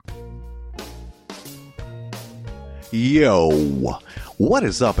Yo, what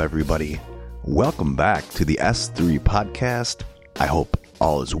is up, everybody? Welcome back to the S3 podcast. I hope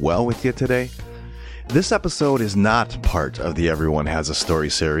all is well with you today. This episode is not part of the Everyone Has a Story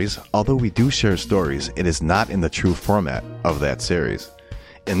series. Although we do share stories, it is not in the true format of that series.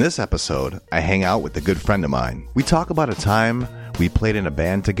 In this episode, I hang out with a good friend of mine. We talk about a time we played in a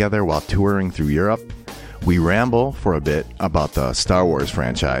band together while touring through Europe. We ramble for a bit about the Star Wars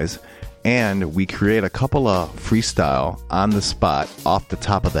franchise. And we create a couple of freestyle, on the spot, off the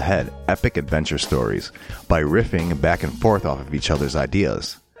top of the head, epic adventure stories by riffing back and forth off of each other's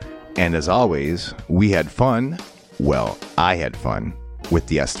ideas. And as always, we had fun. Well, I had fun with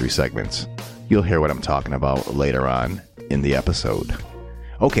the S3 segments. You'll hear what I'm talking about later on in the episode.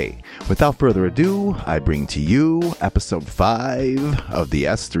 Okay, without further ado, I bring to you episode 5 of the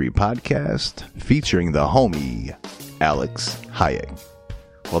S3 podcast featuring the homie, Alex Hayek.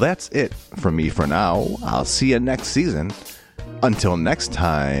 Well, that's it from me for now. I'll see you next season. Until next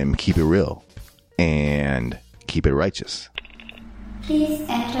time, keep it real and keep it righteous. Please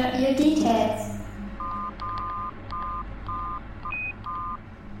enter your details.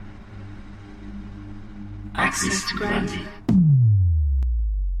 Access granted.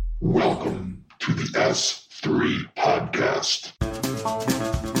 Welcome to the S3 podcast.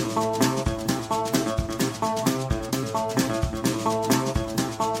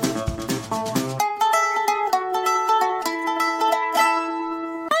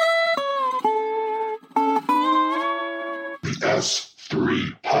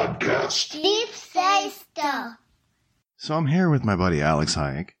 S3 podcast. Please say stuff. So I'm here with my buddy Alex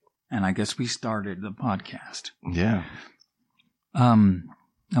Hayek. And I guess we started the podcast. Yeah. I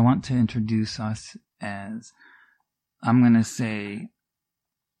want to introduce us as, I'm going to say,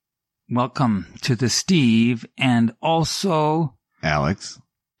 welcome to the Steve and also Alex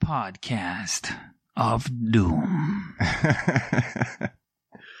podcast of Doom.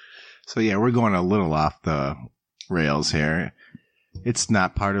 So yeah, we're going a little off the rails here. It's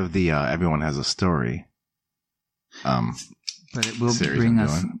not part of the Everyone Has a Story. But it will series bring I'm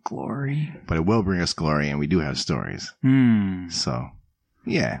us doing. glory. But it will bring us glory, and we do have stories. So,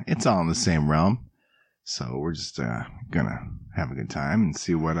 yeah, it's all in the same realm. So we're just gonna have a good time and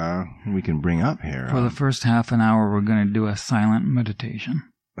see what we can bring up here. For the first half an hour, we're going to do a silent meditation.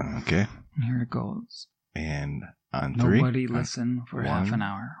 Okay. Here it goes. And on 3. Nobody listen for 1, half an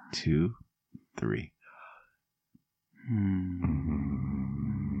hour. 2, 3.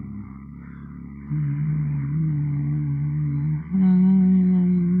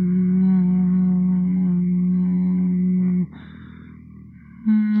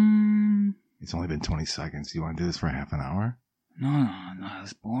 It's only been 20 seconds. You want to do this for half an hour? No,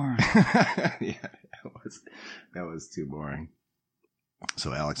 it's boring. Yeah, that was too boring.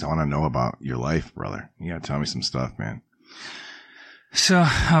 So, Alex, I want to know about your life, brother. You got to tell me some stuff, man. So,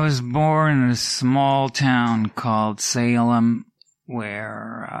 I was born in a small town called Salem,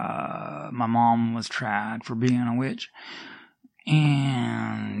 where my mom was tried for being a witch.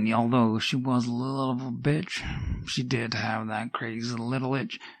 And although she was a little of a bitch, she did have that crazy little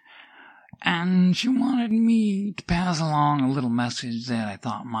itch. And she wanted me to pass along a little message that I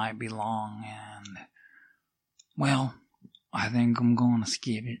thought might be long. And, well, I think I'm going to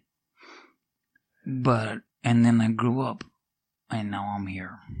skip it. And then I grew up. And now I'm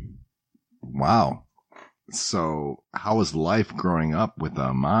here. Wow. So how was life growing up with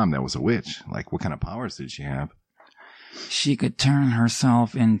a mom that was a witch? Like, what kind of powers did she have? She could turn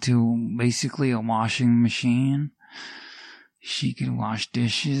herself into basically a washing machine. She could wash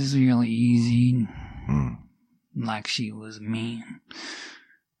dishes really easy. Like she was mean.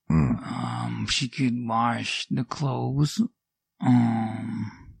 She could wash the clothes.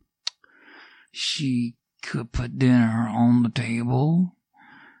 She could put dinner on the table,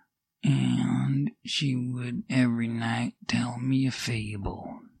 and she would every night tell me a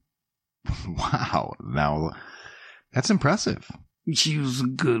fable. Wow. Now, that's impressive. She was a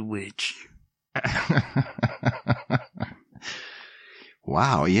good witch.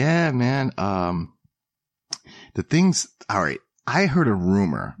 Wow. Yeah, man. The things, all right. I heard a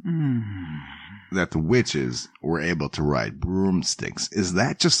rumor that the witches were able to ride broomsticks. Is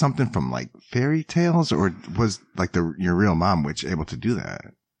that just something from like fairy tales, or was like your real mom witch able to do that?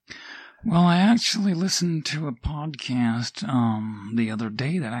 Well, I actually listened to a podcast the other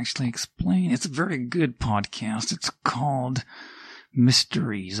day that actually explained. It's a very good podcast. It's called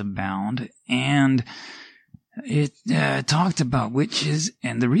Mysteries Abound, and it talked about witches,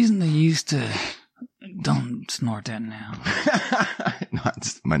 and the reason they used to... Don't snort that now. No,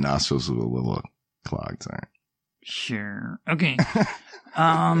 my nostrils are a little clogged. Sorry. Sure. Okay.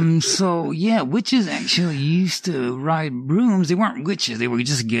 So yeah, witches actually used to ride brooms. They weren't witches. They were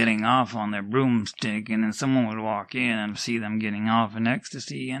just getting off on their broomstick, and then someone would walk in and see them getting off in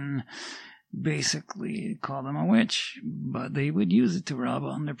ecstasy and basically call them a witch. But they would use it to rub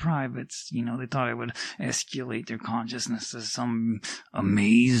on their privates. You know, they thought it would escalate their consciousness to some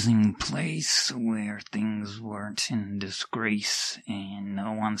amazing place where things weren't in disgrace and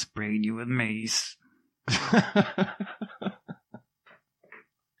no one sprayed you with mace.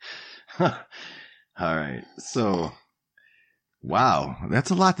 All right. So, wow, that's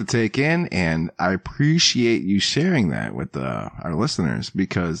a lot to take in, and I appreciate you sharing that with our listeners,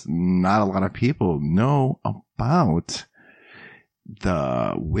 because not a lot of people know about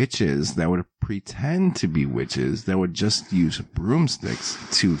the witches that would pretend to be witches that would just use broomsticks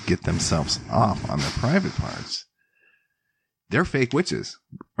to get themselves off on their private parts. They're fake witches,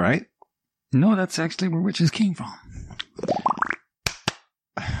 right? No, that's actually where witches came from.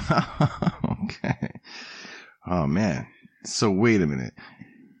 Okay. Oh, man. So wait a minute.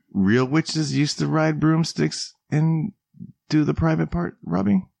 Real witches used to ride broomsticks and do the private part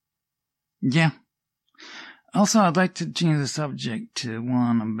rubbing? Yeah. Also, I'd like to change the subject to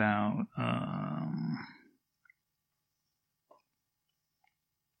one about,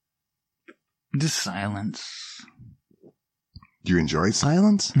 the silence. Do you enjoy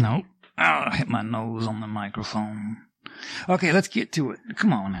silence? Nope. Oh, I hit my nose on the microphone. Okay, let's get to it.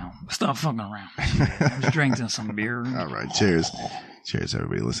 Come on now. Stop fucking around. I'm just drinking some beer. All right. Cheers. Cheers,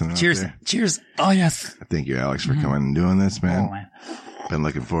 everybody listening Cheers. out there. Cheers. Oh, yes. Thank you, Alex, for coming and doing this, man. Oh, man. Been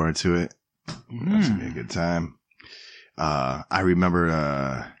looking forward to it. That's going to be a good time. I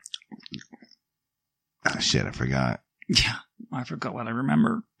remember, shit, I forgot. Yeah, I forgot what I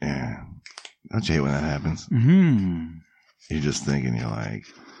remember. Yeah. Don't you hate when that happens? Mm-hmm. You're just thinking, you're like,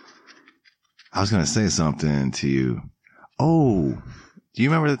 I was going to say something to you. Oh, do you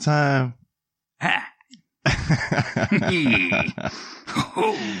remember the time?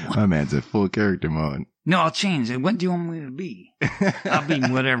 My man's in full character mode. No, I'll change it. What do you want me to be? I'll be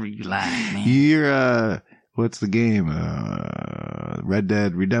whatever you like, man. You're, what's the game? Red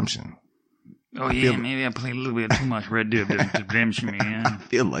Dead Redemption. Oh, yeah, maybe I play a little bit too much Red Dead Redemption, man. I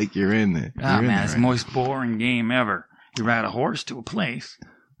feel like you're in there. Oh, man, it's the most boring game ever. You ride a horse to a place,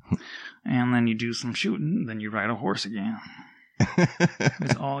 and then you do some shooting, then you ride a horse again.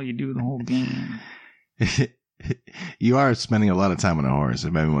 That's all you do the whole game. You are spending a lot of time on a horse.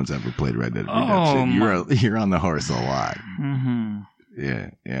 If anyone's ever played Red Dead Redemption, you're on the horse a lot. Mm-hmm.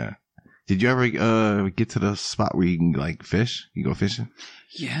 Yeah. Did you ever get to the spot where you can like fish? You go fishing?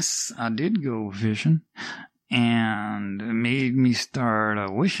 Yes, I did go fishing, and it made me start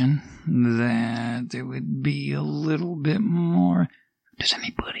wishing that there would be a little bit more. Does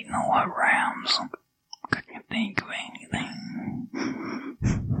anybody know what rhymes? Can you think of anything?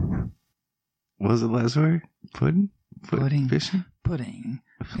 What was the last word? Pudding? Pudding. Fishing? Pudding.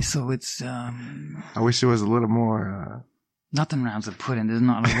 So it's, I wish there was a little more, nothing rhymes with pudding. There's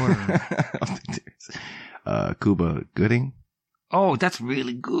not a word. I don't think there's, Cuba Gooding? Oh, that's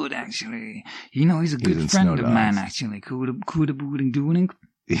really good, actually. You know, he's a good friend of mine, actually. Cuda Booding Dooning.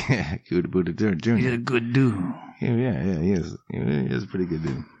 Yeah, Cuda Booding Jr. He's a good dude. Yeah, he is. He is a pretty good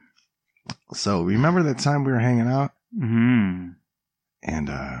dude. So, remember that time we were hanging out? Mm-hmm. And,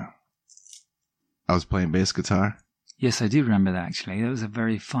 I was playing bass guitar? Yes, I do remember that, actually. That was a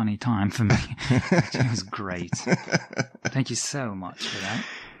very funny time for me. It was great. Thank you so much for that.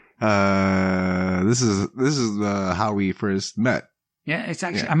 This is how we first met. Yeah, it's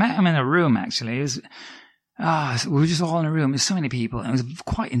actually, I met him in a room, actually. It was, we were just all in a room. There's so many people, and it was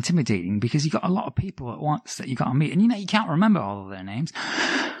quite intimidating because you got a lot of people at once that you got to meet, and you can't remember all of their names.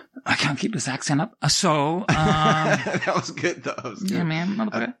 I can't keep this accent up. That was good, though. That was good. Yeah, man.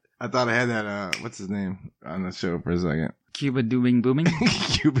 Motherfucker. I thought I had that, what's his name on the show for a second. Cuba Doobing Booming?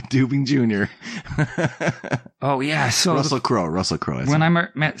 Cuba Doobing Jr. Oh, yeah. So Russell Crowe. When I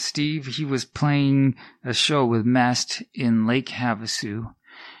met Steve, he was playing a show with Mast in Lake Havasu.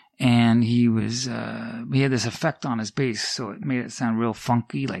 And he was, he had this effect on his bass, so it made it sound real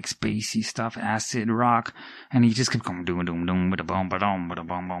funky, like spacey stuff, acid rock. And he just kept going, doom, doom, doom, ba-da-bum, ba-dum,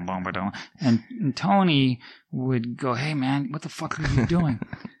 ba-da-bum, bum, bum, ba-dum. And Tony would go, hey man, what the fuck are you doing?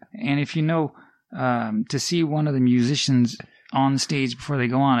 And if you know, to see one of the musicians on stage before they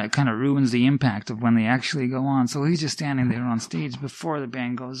go on, it kind of ruins the impact of when they actually go on. So he's just standing there on stage before the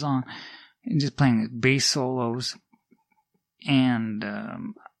band goes on and just playing bass solos. And,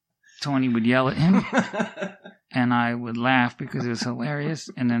 Tony would yell at him, and I would laugh because it was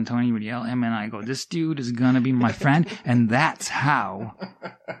hilarious. And then Tony would yell at him, and I go, this dude is going to be my friend. And that's how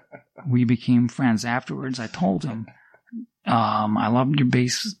we became friends. Afterwards, I told him, I loved your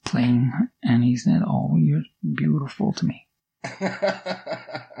bass playing. And he said, oh, you're beautiful to me.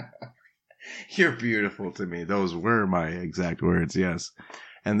 You're beautiful to me. Those were my exact words, yes.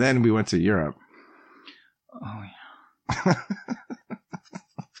 And then we went to Europe. Oh, yeah.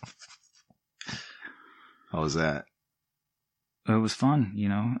 How was that? It was fun, you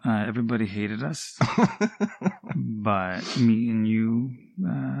know. Everybody hated us. But me and you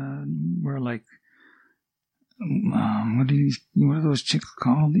were like, what are those chicks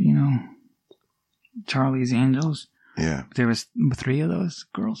called, you know? Charlie's Angels? Yeah. There was 3 of those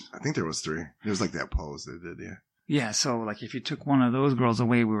girls? I think there was 3. It was like that pose they did, yeah. Yeah, so like if you took one of those girls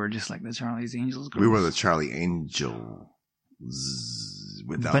away, we were just like the Charlie's Angels girls. We were the Charlie Angels.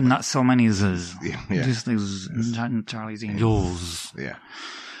 But not so many Z's. Yeah. Just like Charlie's Angels. Yeah.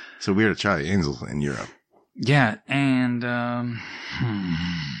 So we were the Charlie Angels in Europe. Yeah, and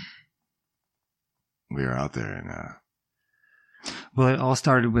we were out there and well, it all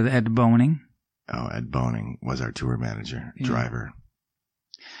started with Ed Boning. Oh, Ed Boning was our tour manager, driver.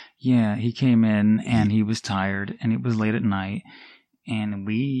 Yeah, he came in and he was tired and it was late at night and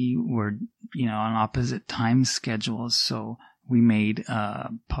we were, you know, on opposite time schedules. So we made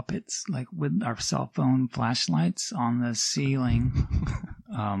puppets like with our cell phone flashlights on the ceiling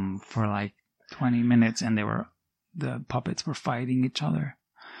for like 20 minutes and the puppets were fighting each other.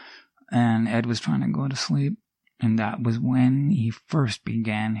 And Ed was trying to go to sleep. And that was when he first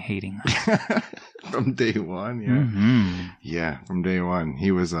began hating us. From day one, yeah. Mm-hmm. Yeah, from day one.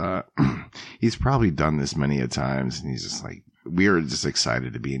 He was, he's probably done this many a times. And he's just like, we were just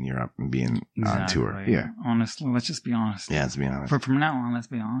excited to be in Europe and being on tour. Yeah. Honestly, let's just be honest. Yeah, let's be honest. From now on, let's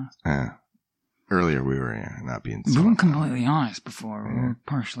be honest. Earlier we were not being we weren't completely honest before. We were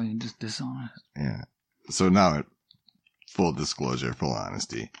partially just dishonest. Yeah. So now, full disclosure, full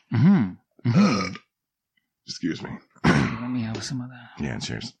honesty. Mm-hmm. Mm-hmm. Excuse me. Let me have some of that. Yeah,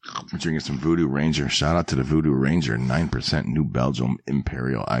 cheers. We're drinking some Voodoo Ranger. Shout out to the Voodoo Ranger, 9% New Belgium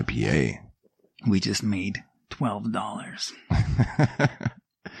Imperial IPA. We just made $12.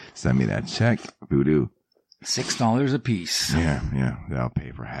 Send me that check, Voodoo. $6 a piece. Yeah. That'll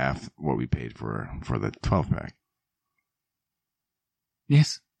pay for half what we paid for the 12-pack.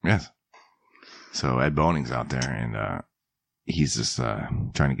 Yes. So Ed Boning's out there, and he's just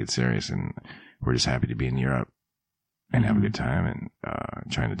trying to get serious, and we're just happy to be in Europe and have a good time and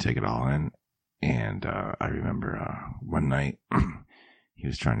trying to take it all in. And I remember one night he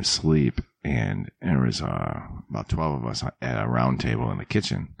was trying to sleep, and there was about 12 of us at a round table in the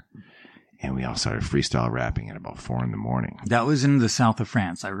kitchen, and we all started freestyle rapping at about 4 a.m. That was in the south of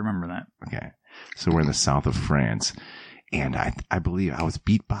France. I remember that. Okay. So we're in the south of France. And I believe I was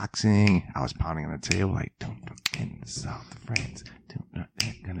beatboxing. I was pounding on the table like, in the south of France.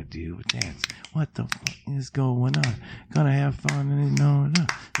 Gonna do a dance. What the fuck is going on? Gonna have fun and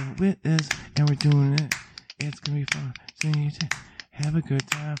with this, and we're doing it. It's gonna be fun. So you have a good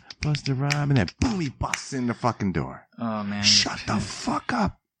time, plus the rhyme, and then boom, he busts in the fucking door. Oh man! Shut the fuck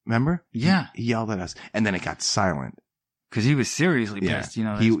up! Remember? Yeah. He yelled at us, and then it got silent because he was seriously pissed. You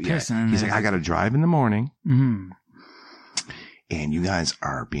know, he was pissed. He's like, I gotta drive in the morning. Mm-hmm. And you guys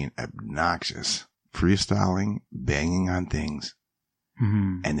are being obnoxious, freestyling, banging on things.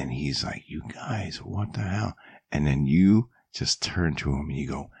 Mm-hmm. And then he's like, you guys, what the hell? And then you just turn to him and you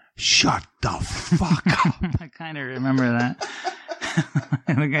go, shut the fuck up. I kind of remember that.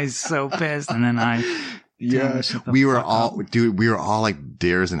 The guy's so pissed. And then we were all like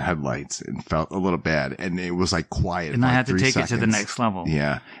deers in headlights and felt a little bad. And it was like quiet. And I had to take seconds. it to the next level.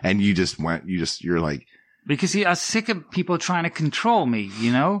 Yeah. And you're like, because I was sick of people trying to control me,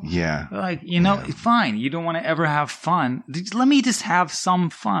 you know? Yeah. Like, fine. You don't want to ever have fun. Let me just have some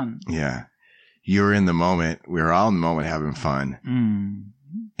fun. Yeah. You're in the moment. We're all in the moment having fun.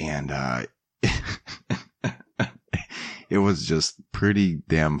 And, it was just pretty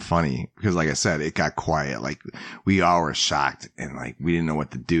damn funny because like I said, it got quiet. Like we all were shocked and like we didn't know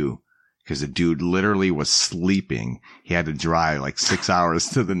what to do because the dude literally was sleeping. He had to drive like 6 hours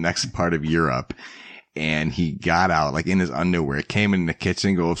to the next part of Europe. And he got out like in his underwear, came in the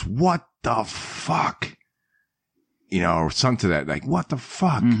kitchen, goes, what the fuck? You know, or something to that, like, what the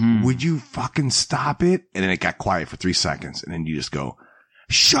fuck? Mm-hmm. Would you fucking stop it? And then it got quiet for 3 seconds. And then you just go,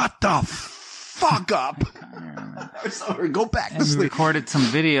 shut the fuck up. Sorry, go back to sleep. We recorded some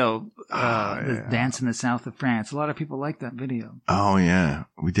video, the dance in the south of France. A lot of people like that video. Oh yeah.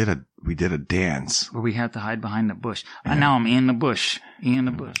 We did a dance. Where we had to hide behind the bush. And now I'm in the bush.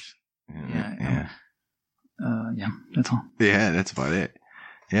 Yeah. That's all. Yeah, that's about it.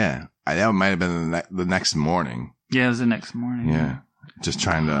 Yeah. That might have been the next morning. Yeah, it was the next morning. Yeah. just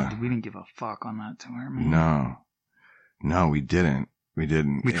trying to. We didn't give a fuck on that tour, man. No, we didn't.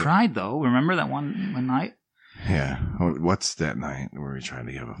 We tried though. Remember that one night? Yeah. What's that night where we tried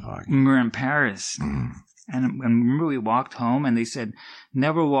to give a fuck? We were in Paris. Mm. And remember we walked home and they said,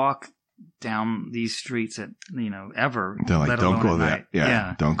 never walk down these streets at, ever. They're like, don't go that,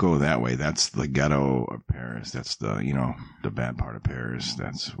 don't go that way. That's the ghetto of Paris. That's the, the bad part of Paris.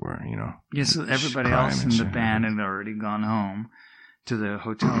 That's where, Yeah, so everybody else in the band had already gone home to the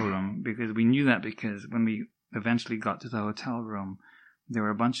hotel room because we knew that because when we eventually got to the hotel room, there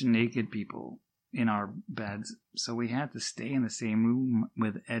were a bunch of naked people in our beds. So we had to stay in the same room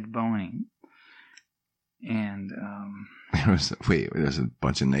with Ed Boney. And there's a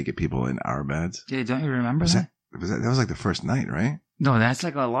bunch of naked people in our beds. Yeah, don't you remember that? That was like the first night, right? No, that's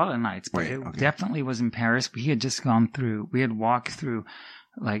like a lot of nights. But it definitely was in Paris. We had just we had walked through,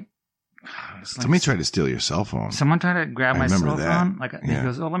 somebody tried to steal your cell phone. Someone tried to grab my cell phone. He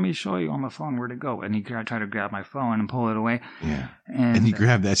goes, "Oh, let me show you on the phone where to go." And he tried to grab my phone and pull it away. Yeah, and you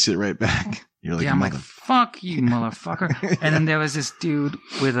grabbed that shit right back. You're like, I'm like, "Fuck you, motherfucker!" And then there was this dude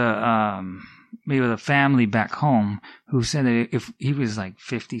with maybe with a family back home who said that if he was like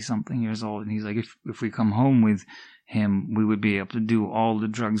 50 something years old and he's like, if we come home with him, we would be able to do all the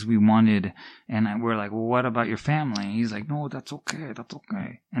drugs we wanted. And we're like, well, what about your family? And he's like, no, that's okay. That's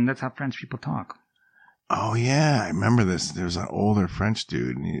okay. And that's how French people talk. Oh yeah. I remember this. There was an older French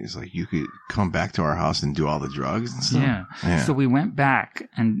dude and he's like, you could come back to our house and do all the drugs and stuff. Yeah. So we went back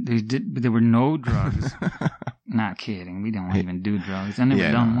and there were no drugs. Not kidding. We don't even do drugs. I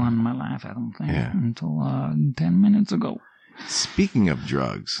never done one in my life, I don't think, until 10 minutes ago. Speaking of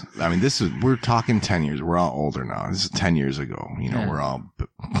drugs, I mean, we're talking 10 years. We're all older now. This is 10 years ago. We're all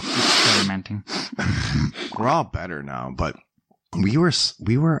experimenting. We're all better now, but we were,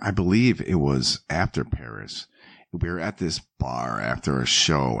 I believe it was after Paris. We were at this bar after a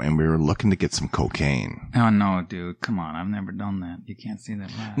show and we were looking to get some cocaine. Oh no, dude. Come on. I've never done that. You can't see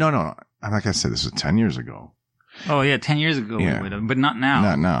that live. No. Like I said, this was 10 years ago. Oh yeah, 10 years ago we would have, but not now.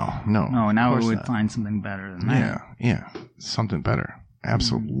 Not now, no. No, now we would find something better than that. Yeah, something better.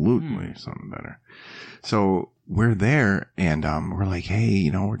 Absolutely something better. So we're there and we're like, hey,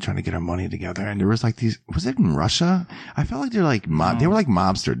 we're trying to get our money together. And there was like was it in Russia? I felt like they're like they were like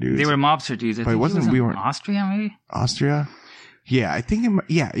mobster dudes. They were mobster dudes. I think we were Austria maybe? Austria? Yeah, I think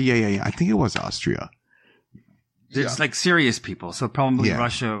yeah. I think it was Austria. It's like serious people, so probably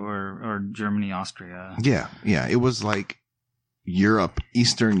Russia or Germany, Austria. Yeah. It was like Europe,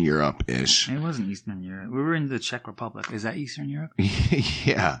 Eastern Europe-ish. It wasn't Eastern Europe. We were in the Czech Republic. Is that Eastern Europe?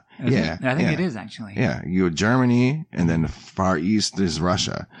 Yeah. I think it is actually. Yeah, you go Germany, and then the far east is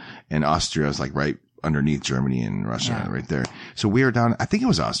Russia, and Austria is like right underneath Germany and Russia, right there. So we were down. I think it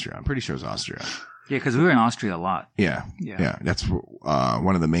was Austria. I'm pretty sure it was Austria. Yeah, because we were in Austria a lot. Yeah. That's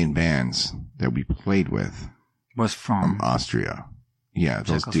one of the main bands that we played with. Was from Austria. Yeah,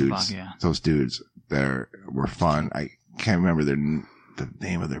 those dudes there were fun. I can't remember the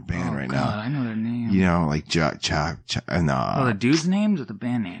name of their band right now. I know their name. Like and the dudes' names or the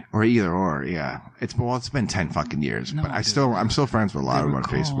band name? Or either or, yeah. It's been 10 fucking years, but I'm still friends with a lot of them on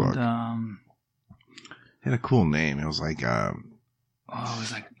Facebook. They had a cool name. It was like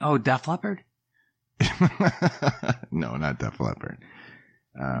Def Leppard? No, not Def Leppard.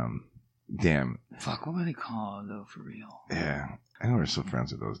 Damn. Fuck, what were they called, though, for real? Yeah. I know we're still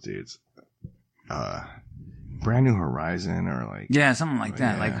friends with those dudes. Brand New Horizon or like... Yeah, something like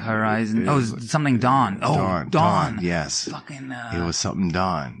that. Like Horizon. It was something Dawn. Oh, Dawn. Yes. Fucking... it was something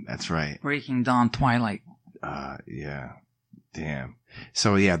Dawn. That's right. Breaking Dawn Twilight. Yeah. Damn.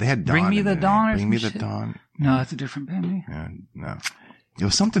 So, yeah, they had Dawn. Bring Me the Dawn or Bring Me the shit? Dawn. No, that's a different band. Yeah, no. It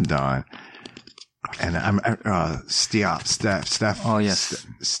was something Dawn. And I'm... Steph. Oh, yes.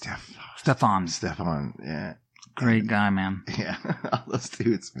 Stefan, yeah. Great guy, man. Yeah, all those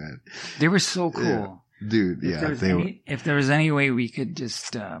dudes, man. They were so cool. Yeah. Dude, If there was any way we could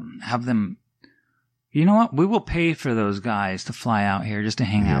just have them... You know what? We will pay for those guys to fly out here just to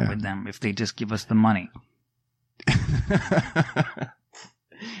hang out with them if they just give us the money.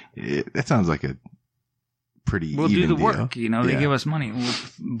 That sounds like a pretty We'll even do the deal. work, They give us money. We'll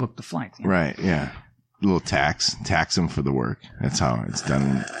book the flights. Right, yeah. A little tax them for the work. That's how it's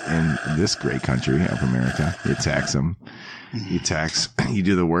done in this great country of America. You tax them. You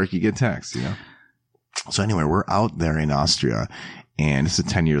do the work, you get taxed, So anyway, we're out there in Austria, and this is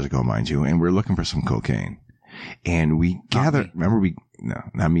 10 years ago, mind you, and we're looking for some cocaine. And we gathered, no,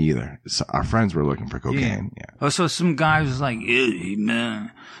 not me either. So our friends were looking for cocaine. Yeah. Oh, so some guy was like, hey,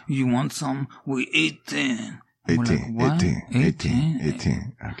 man, you want some? We ate then. And we're 18, like, what?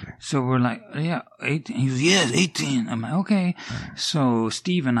 18. Okay. So we're like, yeah, 18. He goes, yes, 18. I'm like, okay. So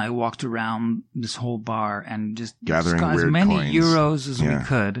Steve and I walked around this whole bar and just gathering got as weird many coins. euros as we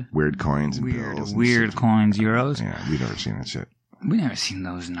could. Weird coins and bills. Weird coins, euros. Yeah, we've never seen that shit. We never seen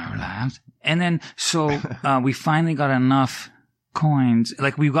those in our lives. And then, so, we finally got enough coins.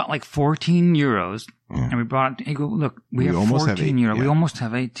 Like, we got like 14 euros. Yeah. And we brought it. He goes, look, we have 14 euros. Yeah. We almost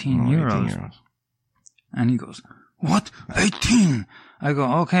have 18 euros. 18 euros. And he goes, what? 18? I go,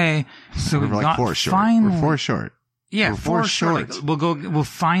 okay. So we like got 4 short. finally. We're 4 short. Yeah, we're 4 short. Like, we'll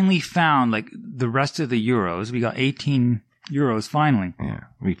finally found like the rest of the euros. We got 18 euros finally. Yeah.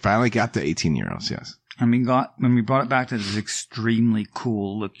 We finally got the 18 euros, yes. And when we brought it back to this extremely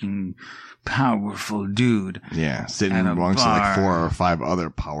cool looking, powerful dude. Yeah, sitting amongst like 4 or 5 other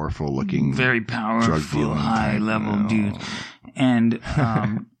powerful looking, very powerful, high level dudes. And,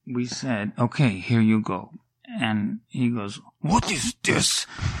 we said, okay, here you go. And he goes, what is this?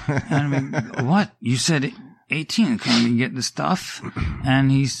 And we go, what? You said 18. Can we get the stuff? And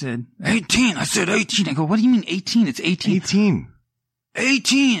he said, 18. I said 18. I go, what do you mean 18? It's 18. 18.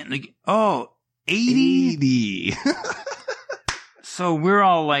 18. Like, oh, 80? So we're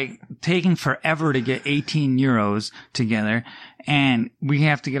all like taking forever to get 18 euros together, and we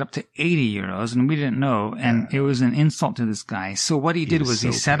have to get up to 80 euros, and we didn't know, and it was an insult to this guy. So what he did was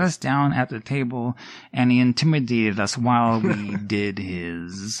he sat us down at the table, and he intimidated us while we did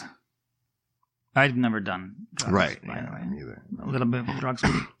his. I'd never done drugs, right, by the way. Either. A little bit of drugs.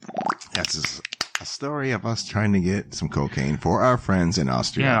 That's a story of us trying to get some cocaine for our friends in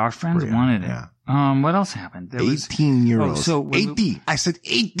Austria. Yeah, our friends wanted it. Yeah. What else happened? There 18 euros. Oh, so 80. I said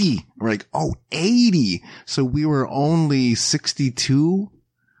 80. We're like, 80. So we were only 62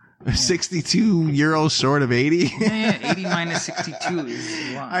 euros short of 80. Yeah, 80 minus 62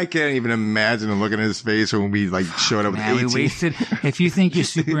 is what? I can't even imagine looking at his face when we like showed up with 18. We wasted. If you think you're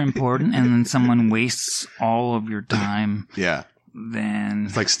super important and then someone wastes all of your time. Yeah. Then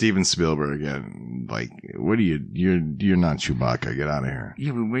it's like Steven Spielberg and like, what are you're not Chewbacca. Get out of here.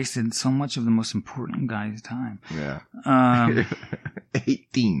 Yeah, we wasted so much of the most important guy's time. Yeah.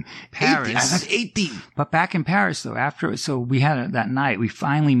 18. Paris. 18. I said 18. But back in Paris though, so we had it that night. We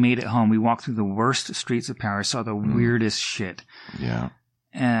finally made it home. We walked through the worst streets of Paris, saw the weirdest shit. Yeah.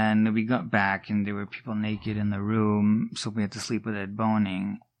 And we got back and there were people naked in the room, so we had to sleep with Ed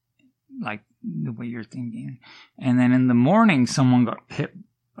Boning. Like the way you're thinking. And then in the morning, someone got hit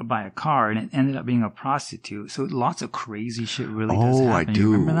by a car and it ended up being a prostitute. So lots of crazy shit really does happen. I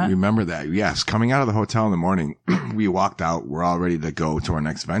do. Remember that? Yes. Coming out of the hotel in the morning, we walked out. We're all ready to go to our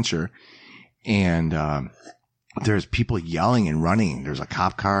next venture. And, there's people yelling and running. There's a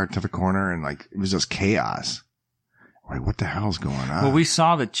cop car to the corner and like, it was just chaos. We're like, what the hell's going on? Well, we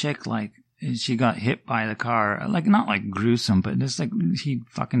saw the chick like, she got hit by the car, like not like gruesome, but just like he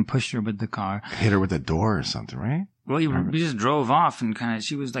fucking pushed her with the car. Hit her with a door or something, right? Well, we just drove off and kind of,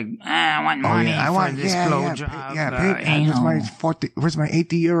 she was like, I want money for this blowjob. Where's my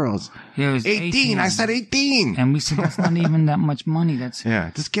 80 euros? Yeah, it was 18. I said 18. And we said, that's not even that much money. That's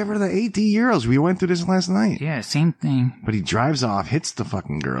just give her the 80 euros. We went through this last night. Yeah, same thing. But he drives off, hits the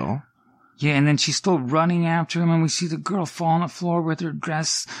fucking girl. Yeah, and then she's still running after him, and we see the girl fall on the floor with her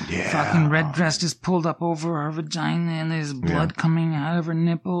dress, fucking red dress just pulled up over her vagina, and there's blood coming out of her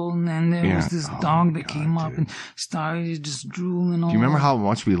nipple, and then there was this dog that came up and started just drooling. Do you remember how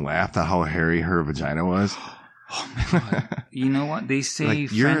much we laughed at how hairy her vagina was? Oh my God. You know what? They say like,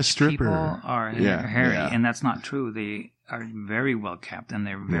 French people are hairy, and that's not true. They are very well kept, and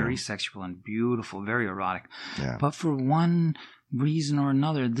they're very sexual and beautiful, very erotic. Yeah. But for one reason or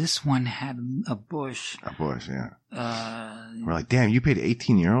another, this one had a bush. A bush, yeah. We're like, damn, you paid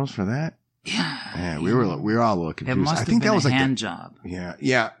 18 euros for that? Yeah. Yeah, we were all a little confused. It must have been a hand job.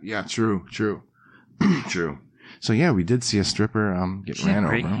 Yeah, true. True. So yeah, we did see a stripper get ran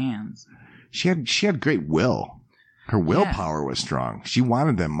over. She had great hands. She had great will. Her willpower was strong. She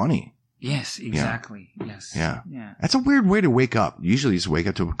wanted that money. Yes, exactly. Yeah. Yes. Yeah. That's a weird way to wake up. Usually you just wake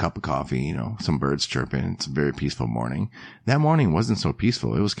up to a cup of coffee, some birds chirping. It's a very peaceful morning. That morning wasn't so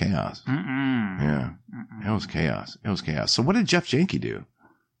peaceful. It was chaos. Yeah. It was chaos. So what did Jeff Janke do?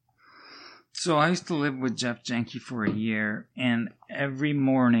 So I used to live with Jeff Janke for a year, and every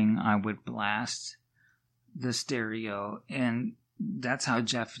morning I would blast the stereo, and that's how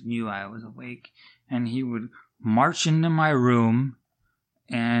Jeff knew I was awake. And he would march into my room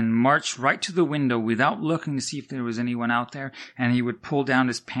and march right to the window without looking to see if there was anyone out there. And he would pull down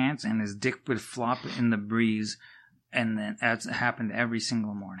his pants and his dick would flop in the breeze. And then that happened every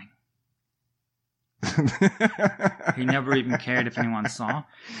single morning. He never even cared if anyone saw.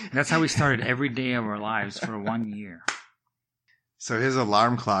 That's how we started every day of our lives for 1 year. So his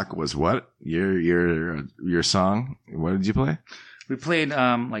alarm clock was what? Your song? What did you play? We played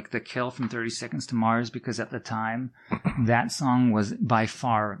like The Kill from 30 Seconds to Mars because at the time that song was by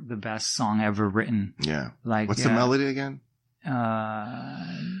far the best song ever written. Yeah. Like what's the melody again?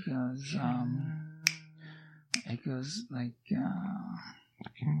 It goes like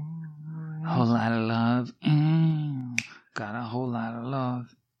whole lot of love, got a whole lot of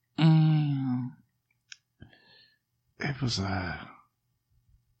love. It was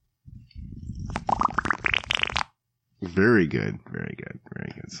very good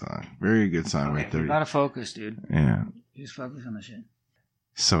song. Very good song. Okay, Right there. you gotta focus, dude. Yeah. Just focus on the shit.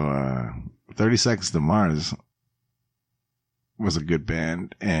 So 30 Seconds to Mars was a good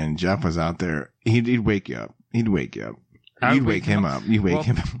band, and Jeff was out there. He'd wake you up. You'd wake him up. You wake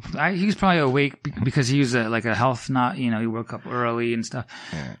him up. He was probably awake because he was like a health nut. You know, he woke up early and stuff.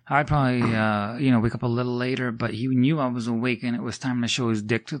 Yeah. I'd probably, wake up a little later, but he knew I was awake and it was time to show his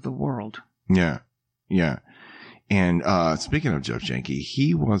dick to the world. Yeah. Yeah. And speaking of Jeff Janke,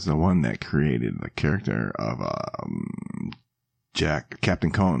 he was the one that created the character of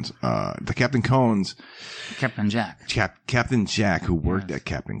Captain Cones. Captain Jack, who worked at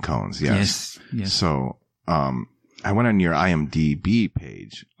Captain Cones. Yes. So, I went on your IMDb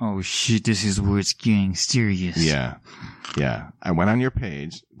page. Oh shit, this is where it's getting serious. Yeah. Yeah. I went on your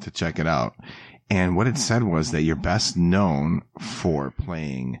page to check it out. And what it said was that you're best known for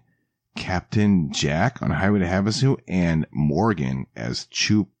playing Captain Jack on Highway to Havasu and Morgan as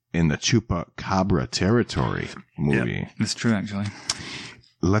in the Chupacabra Territory movie. Yep, that's true, actually.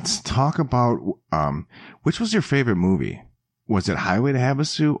 Let's talk about, which was your favorite movie? Was it Highway to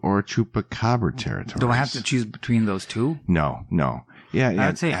Havasu or Chupacabra Territory? Do I have to choose between those two? No. Yeah. I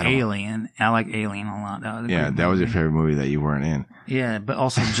would say Alien. I like Alien a lot. That was your favorite movie that you weren't in. Yeah, but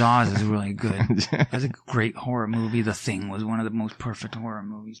also Jaws is really good. That's a great horror movie. The Thing was one of the most perfect horror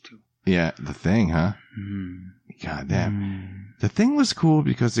movies, too. Yeah, The Thing, huh? God damn. The Thing was cool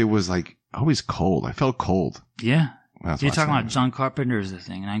because it was like always cold. I felt cold. Yeah. You're talking about John Carpenter's The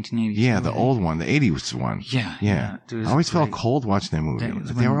Thing, 1982. Yeah, the old one, the 80s one. Yeah. Dude, I always felt cold watching that movie.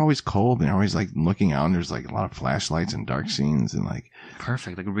 They were always cold. They're always like looking out and there's like a lot of flashlights and dark scenes and like.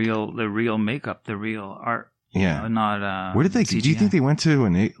 Perfect. Like the real makeup, the real art. Yeah. Not, where did they, CGI. do you think they went to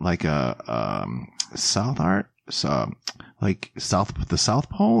South Art? So, like the South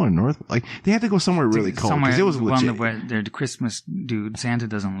Pole or North? Like they had to go somewhere really cold because it was legit. Where the Christmas dude, Santa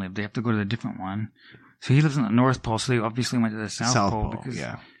doesn't live. They have to go to a different one. So he lives in the North Pole, so they obviously went to the South Pole. Because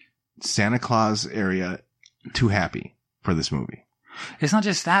yeah. Santa Claus area, too happy for this movie. It's not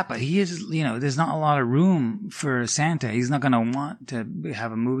just that, but he is, there's not a lot of room for Santa. He's not going to want to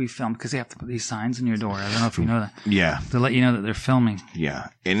have a movie filmed because they have to put these signs on your door. I don't know if you know that. Yeah. To let you know that they're filming. Yeah.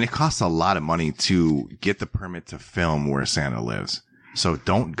 And it costs a lot of money to get the permit to film where Santa lives. So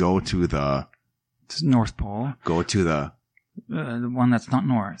don't go to the North Pole. Go to the one that's not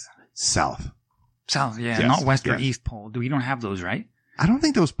north. South, yeah. Yes, not west or east pole. We don't have those, right? I don't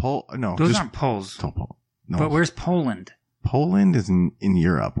think those those aren't poles. Pole. No. But where's Poland? Poland is in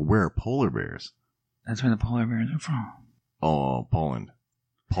Europe. Where are polar bears? That's where the polar bears are from. Oh, Poland.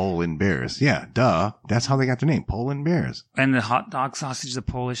 Poland bears. Yeah, duh. That's how they got their name. Poland bears. And the hot dog sausage, the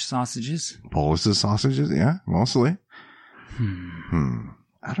Polish sausages? Polish sausages, yeah, mostly.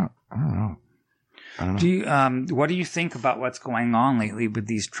 I don't know. Do you, what do you think about what's going on lately with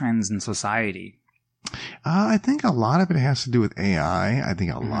these trends in society? I think a lot of it has to do with AI. I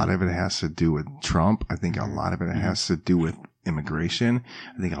think a lot of it has to do with Trump. I think a lot of it has to do with immigration.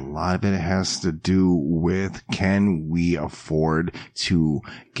 I think a lot of it has to do with, can we afford to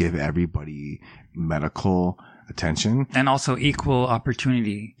give everybody medical attention? And also equal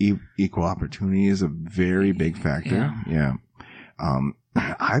opportunity. Equal opportunity is a very big factor. Yeah.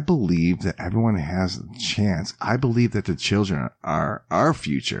 I believe that everyone has a chance. I believe that the children are our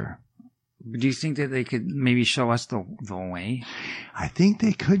future. Do you think that they could maybe show us the way? I think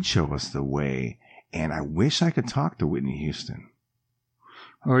they could show us the way, and I wish I could talk to Whitney Houston.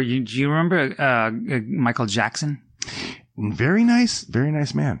 Or do you remember Michael Jackson? Very nice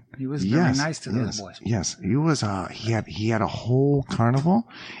man. He was very nice to those boys. Yes, he was. He had a whole carnival,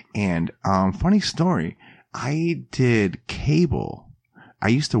 and funny story. I did cable. I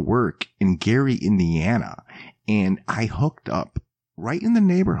used to work in Gary, Indiana, and I hooked up right in the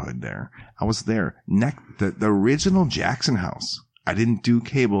neighborhood there. I was there, the original Jackson house. I didn't do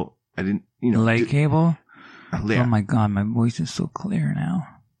cable. I didn't, cable? Yeah. Oh my God, my voice is so clear now.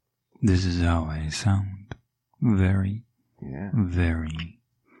 This is how I sound. Very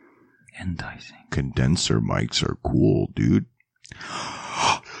Enticing. Condenser mics are cool, dude.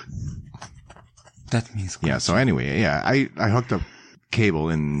 That means Yeah, so anyway, yeah, I hooked up cable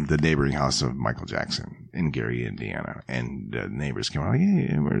in the neighboring house of Michael Jackson in Gary, Indiana. And the neighbors came out, like,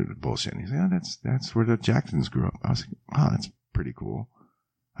 yeah, we're bullshitting. He said, oh, that's where the Jacksons grew up. I was like, oh, that's pretty cool.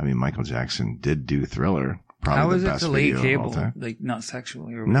 I mean, Michael Jackson did do Thriller. Probably how the was it best to lay video of all cable? time. Like, not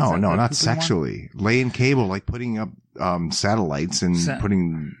sexually? Or No, was that no, the not Cooper sexually. Laying cable, like putting up satellites and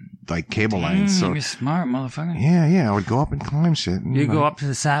putting like cable lines. So you're smart, motherfucker. yeah, I would go up and climb shit. And, You go up to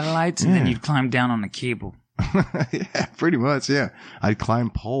the satellites and then you'd climb down on the cable. Yeah, pretty much. Yeah, I'd climb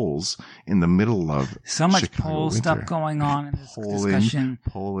poles in the middle of So much Chicago pole winter. stuff going on in this Poling, discussion.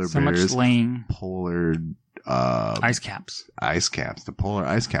 polar So bears, much laying. polar Ice caps. ice caps. The polar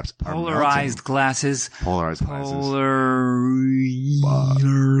ice caps are Polarized glasses. melting. Polarized glasses.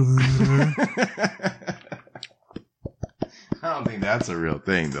 I don't think that's a real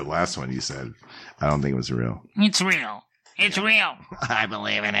thing. The last one you said, I don't think it was real. It's real. It's real. I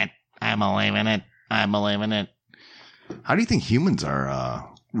believe in it. I believe in it. I believe in it. How do you think humans are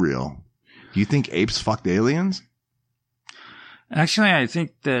real? Do you think apes fucked aliens? Actually, I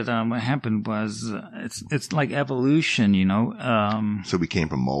think that what happened was it's like evolution, you know. So we came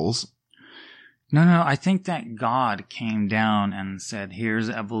from moles? No. I think that God came down and said, "Here's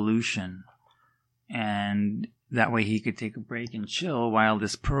evolution," and that way he could take a break and chill while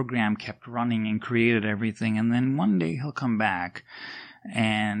this program kept running and created everything. And then one day he'll come back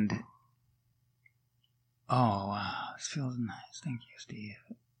and, oh, wow, this feels nice. Thank you, Steve.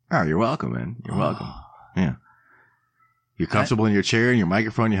 Oh, you're welcome, man. You're welcome. Yeah. You're comfortable in your chair and your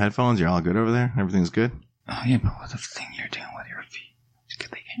microphone, your headphones. You're all good over there? Everything's good? Oh, yeah, but what's the thing you're doing with your feet? It's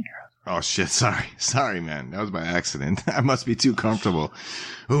good they can't hear us. Oh, shit. Sorry, man. That was by accident. I must be too comfortable.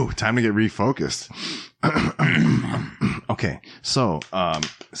 Ooh, time to get refocused. Okay. So,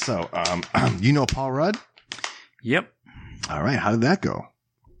 you know Paul Rudd? Yep. All right. How did that go?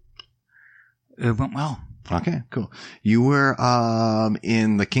 It went well. Okay, cool. You were,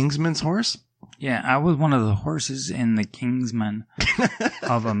 in the Kingsman's horse? Yeah, I was one of the horses in the Kingsman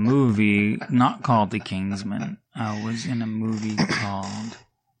of a movie not called The Kingsman. I was in a movie called...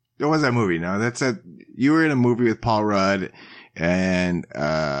 What was that movie? No, you were in a movie with Paul Rudd and,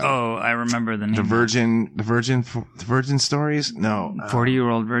 oh, I remember the name. The Virgin Stories? No.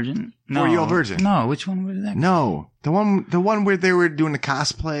 40-Year-Old Virgin? No. 40-Year-Old Virgin. No, which one was that? No. The one where they were doing the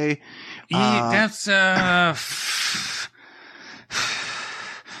cosplay. That's,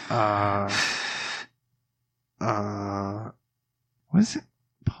 what is it?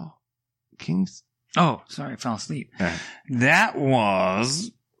 Paul Kings? Oh, sorry, I fell asleep. Yeah. That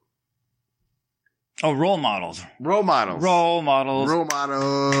was... Oh, Role Models. Role Models. Role Models. Role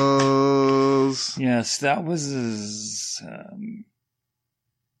Models. Yes, that was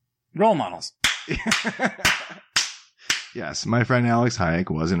Role Models. Yes, my friend Alex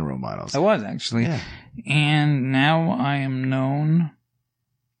Hayek was in Role Models. I was, actually. Yeah. And now I am known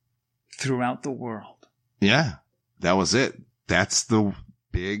throughout the world. Yeah, that was it. That's the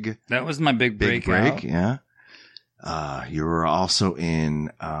big... That was my big breakout. break, yeah. You were also in...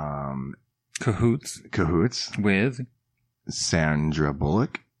 Cahoots. With... Sandra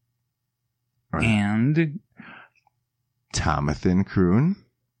Bullock. And... Thomathan Croon.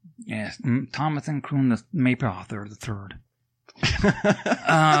 Yes, Thomathan Croon, the Maple Author, the third.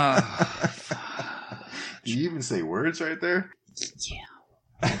 Do you even say words right there? Yeah.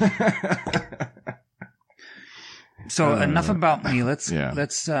 So enough about me. Let's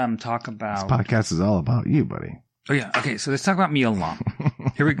talk about... This podcast is all about you, buddy. Oh, yeah. Okay, so let's talk about me a lot.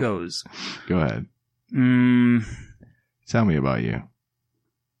 Here it goes. Go ahead. Tell me about you.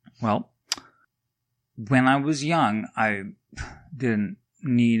 Well, when I was young, I didn't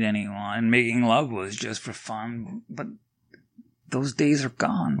need anyone. Making love was just for fun. But those days are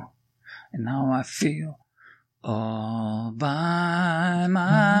gone. And now I feel all by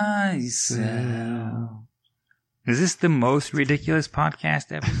myself. Is this the most ridiculous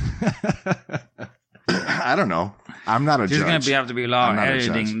podcast ever? I don't know. I'm not a judge. There's going to have to be a lot of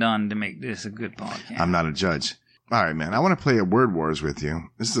editing done to make this a good podcast. I'm not a judge. All right, man. I want to play a word wars with you.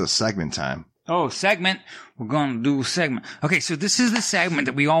 This is a segment time. Oh, segment. We're going to do a segment. Okay, so this is the segment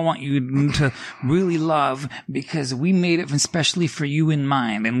that we all want you to really love because we made it especially for you in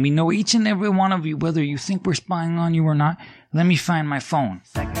mind. And we know each and every one of you, whether you think we're spying on you or not. Let me find my phone.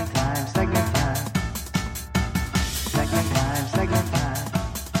 Segment time, segment time. Segment time, segment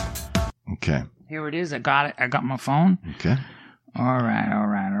time. Okay. Here it is. I got it. I got my phone. Okay. All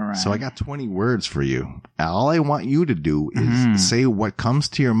right. right. So I got 20 words for you. All I want you to do is say what comes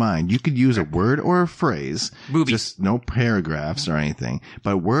to your mind. You could use a word or a phrase. Boobies. Just no paragraphs or anything.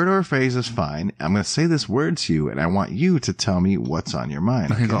 But a word or a phrase is fine. I'm going to say this word to you, and I want you to tell me what's on your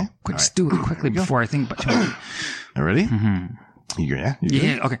mind. Okay, Okay? go. Quick, just do it quickly before I think. But You ready? You good?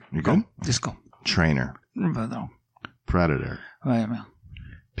 yeah, okay. You go. good? Just go. Trainer. Predator.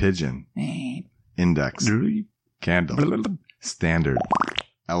 Pigeon. Index. Candle. Standard.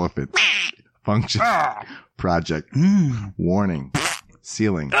 Elephant. Function. Project. Warning.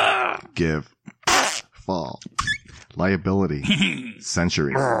 Ceiling. Give. Fall. Liability.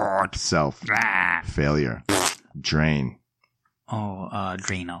 Century. Self. Failure. Drain.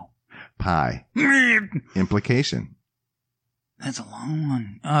 Drano. Pie. Implication. That's a long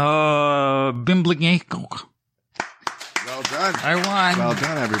one. Bimbligaco. Well done. I won. Well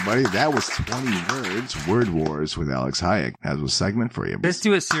done, everybody. That was 20 words. Word Wars with Alex Hayek. That was a segment for you. Let's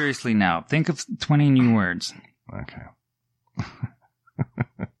do it seriously now. Think of 20 new words. Okay.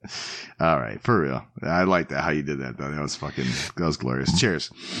 All right. For real. I like that, how you did that, though. That was glorious. Cheers.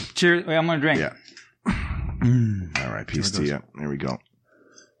 Cheers. Wait, I'm going to drink. Yeah. All right. Peace to you. There we go.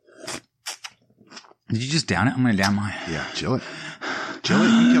 Did you just down it? I'm going to down mine. Yeah. Chill it. Chill it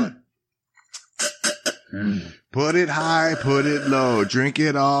and kill it. Put it high, put it low, drink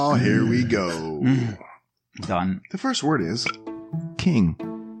it all, here we go. Done. The first word is king,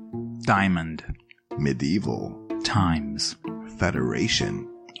 Diamond. medieval, Times. federation,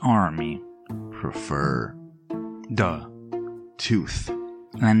 Army. prefer, Duh. tooth,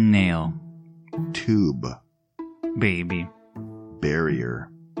 And nail. tube, Baby. barrier,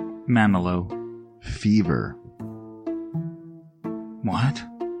 Mamalo. fever, What?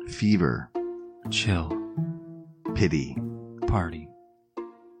 fever, Chill. pity, Party.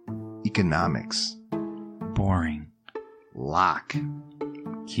 economics, Boring. lock,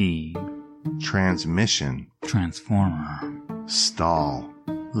 Key. transmission, Transformer. stall,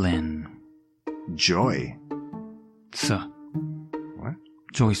 Lynn. joy. Suh. What?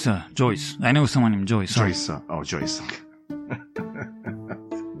 Joyce. Joyce. I know someone named Joyce. Sorry. Joyce. Oh, Joyce.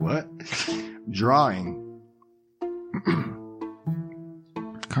 What? Drawing.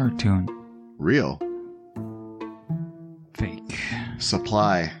 Cartoon. Real. Fake.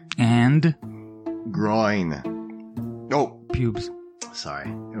 Supply. And Groin. Oh, pubes. sorry.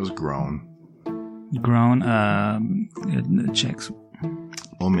 It was grown. Grown. Chicks.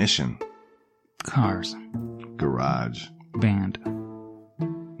 Omission. Cars. Garage. Band.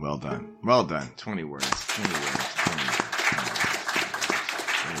 Well done. Well done. 20 words. 20 words. 20 words.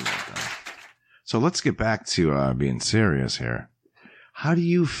 Very well done. So let's get back to being serious here. How do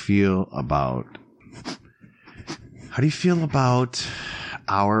you feel about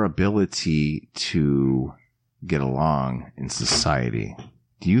our ability to get along in society?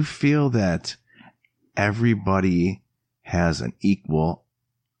 Do you feel that everybody has an equal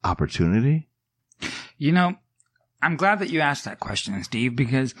opportunity? You know, I'm glad that you asked that question, Steve,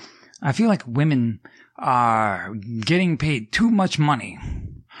 because I feel like women are getting paid too much money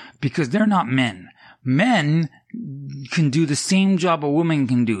because they're not men. Men can do the same job a woman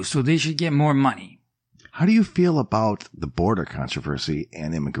can do, so they should get more money. How do you feel about the border controversy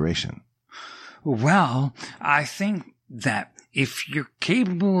and immigration? Well, I think that if you're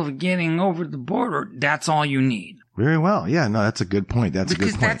capable of getting over the border, that's all you need. Very well. Yeah, no, that's a good point. That's a good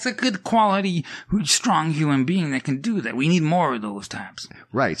Because point. that's a good quality, strong human being that can do that. We need more of those types.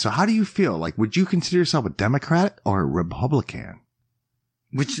 Right. So how do you feel? Like, would you consider yourself a Democrat or a Republican?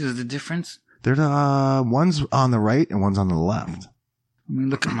 Which is the difference? They're the one's on the right and one's on the left. Let me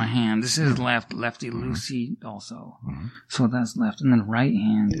look at my hand. This is left, lefty loosey also. So that's left. And then right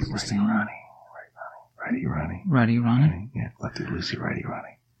hand is the same. Righty, Ronnie. Righty, Ronnie. Yeah, lefty, loosey, righty,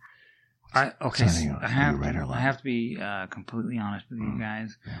 Ronnie. Okay, So so are you right or left? I have to be completely honest with you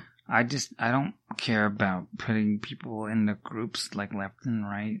guys. I don't care about putting people in the groups like left and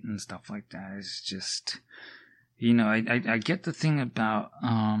right and stuff like that. It's just, I get the thing about,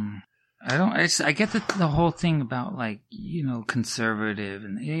 I get the whole thing about conservative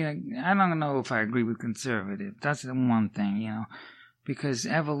and I don't know if I agree with conservative. That's the one thing, because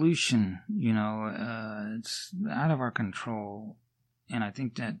evolution, it's out of our control. And I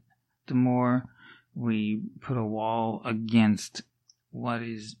think that the more we put a wall against what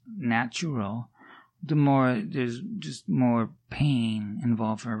is natural, the more there's just more pain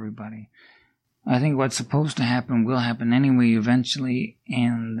involved for everybody. I think what's supposed to happen will happen anyway eventually,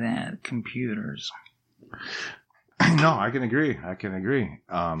 and that computers. No, I can agree.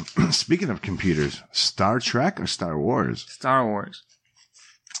 Speaking of computers, Star Trek or Star Wars? Star Wars.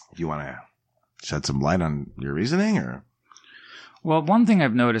 Do you want to shed some light on your reasoning, or? Well, one thing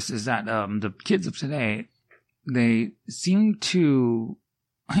I've noticed is that the kids of today, they seem to...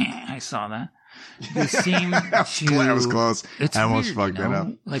 I saw that. They seem to... That was close. It's I almost weird, fucked that up.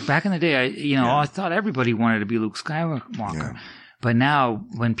 Like back in the day, I thought everybody wanted to be Luke Skywalker. Yeah. But now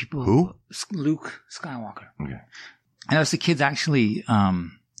when people... Who? Luke Skywalker. Okay. I noticed the kids actually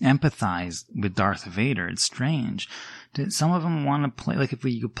empathize with Darth Vader. It's strange. Some of them want to play, like if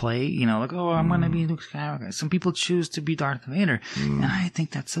you could play, like, oh, I'm going to be Luke Skywalker. Some people choose to be Darth Vader. And I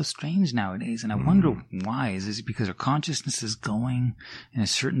think that's so strange nowadays. And I wonder why. Is this because our consciousness is going in a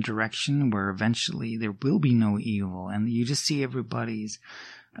certain direction where eventually there will be no evil? And you just see everybody's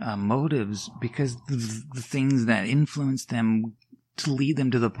motives because the things that influence them to lead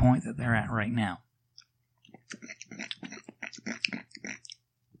them to the point that they're at right now.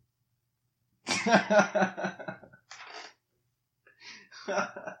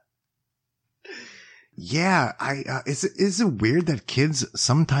 Yeah, is it weird that kids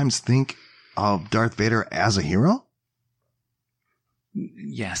sometimes think of Darth Vader as a hero?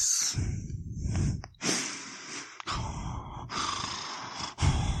 Yes.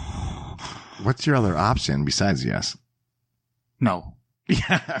 What's your other option besides yes? No.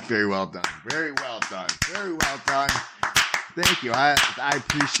 Yeah, very well done. Very well done. Very well done. Thank you. I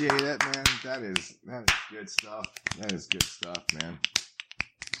appreciate it, man. That is good stuff. That is good stuff, man.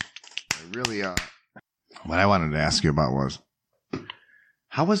 I really what I wanted to ask you about was,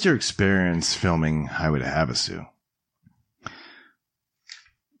 how was your experience filming Highway to Havasu?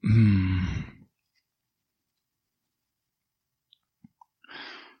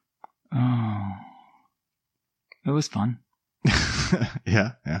 Oh, it was fun.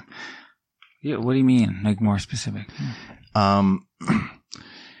 Yeah. Yeah, what do you mean? Like more specific?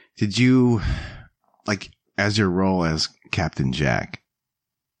 Did you, like, as your role as Captain Jack,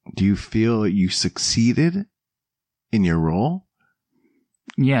 do you feel you succeeded in your role?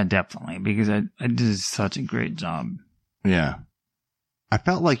 Yeah, definitely, because I did such a great job. Yeah. I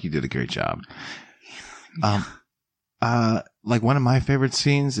felt like you did a great job. Yeah. Like one of my favorite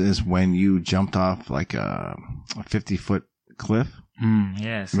scenes is when you jumped off like a 50-foot cliff.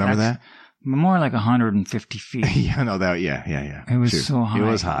 Yes. Remember that? More like 150 feet. Yeah, no, yeah. It was so high. It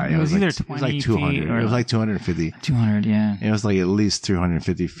was high. It was either like, 20 it was like 200. feet or it was like 250. 200, yeah. It was like at least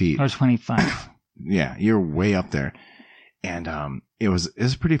 250 feet. Or 25. Yeah, you're way up there. And it was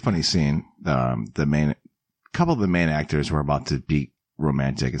a pretty funny scene. Couple of the main actors were about to be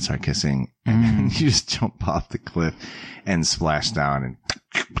romantic and start kissing, and then you just jump off the cliff and splash down and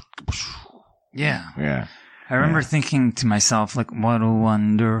Yeah. I remember thinking to myself, like, what a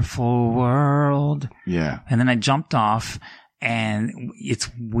wonderful world. Yeah. And then I jumped off, and it's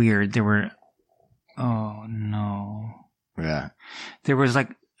weird. Oh no. Yeah. There was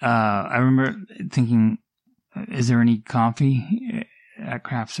like, I remember thinking, is there any coffee at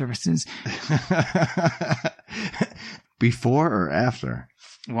craft services? Before or after?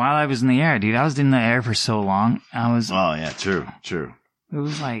 While I was in the air, dude. I was in the air for so long. Oh yeah, true. It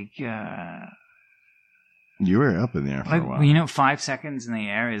was like, you were up in the air for a while. 5 seconds in the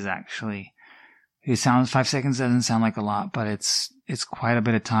air is actually, 5 seconds doesn't sound like a lot, but it's quite a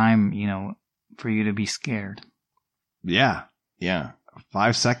bit of time, for you to be scared. Yeah.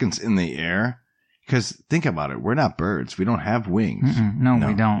 5 seconds in the air. Because think about it, we're not birds. We don't have wings. No,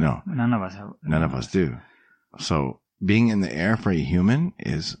 we don't. No. None of us have. None of us do. So being in the air for a human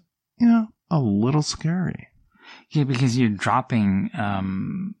is, a little scary. Yeah, because you're dropping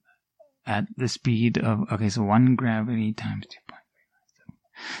at the speed of, so 1 gravity times 2.3.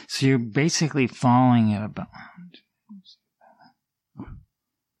 So you're basically falling at about,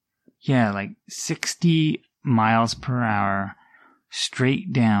 like 60 miles per hour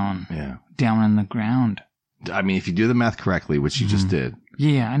straight down. Yeah. Down on the ground. I mean, if you do the math correctly, which you just did.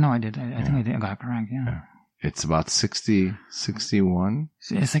 Yeah, I know I did. I think I did. I got it correct, yeah. It's about 60, 61.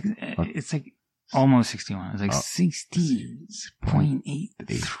 It's like almost 61. It's like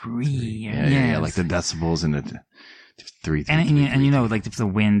 60.83. Yeah, like the decibels and the 3. And like if the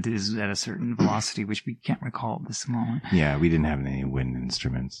wind is at a certain velocity, which we can't recall at this moment. Yeah, we didn't have any wind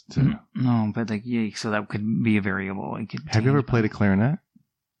instruments. No, but so that could be a variable. Have you ever played a clarinet?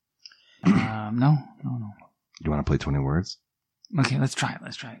 No. You want to play 20 words? Okay, let's try it.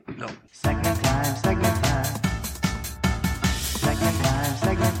 Go. Second time.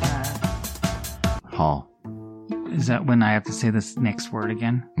 Hall. Is that when I have to say this next word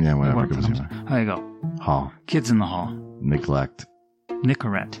again? Yeah, whatever comes to mind. There you go. Hall. Kids in the hall. Neglect.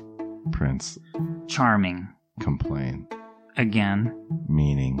 Nicorette. Prince. Charming. Complain. Again.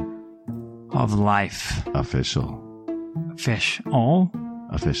 Meaning. Of life. Official. Fish. All.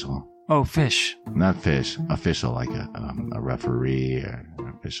 Official. Oh, fish. Not fish. Official, like a referee or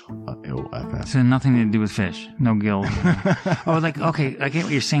official. OFF. So nothing to do with fish. No gills. Oh, like, okay, I get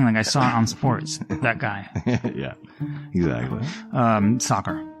what you're saying. Like, I saw it on sports. That guy. Yeah, exactly.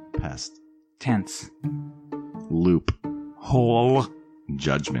 Soccer. Pest. Tense. Loop. Whole.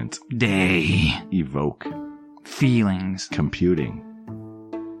 Judgment. Day. Evoke. Feelings. Computing.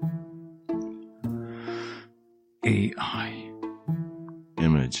 AI.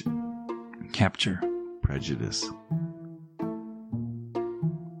 Image. Capture. Prejudice.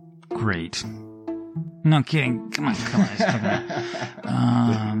 Great. No kidding. Come on.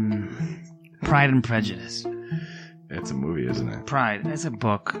 Pride and Prejudice. It's a movie, isn't it? Pride. That's a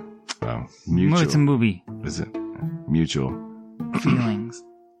book. Oh, mutual. It's a movie. Is it? Mutual. Feelings.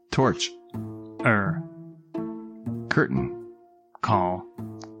 Torch. Curtain. Call.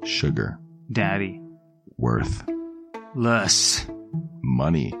 Sugar. Daddy. Worth. Lust.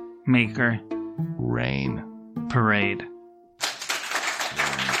 Money. Maker. Rain. Parade.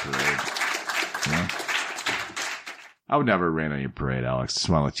 Parade. Yeah. I would never rain on your parade, Alex. Just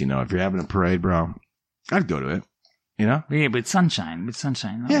want to let you know. If you're having a parade, bro, I'd go to it. You know? Yeah, but sunshine. With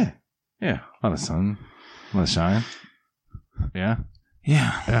sunshine. No? Yeah. Yeah. A lot of sun. A lot of shine. Yeah.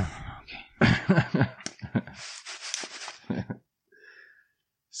 Yeah. Yeah. Okay.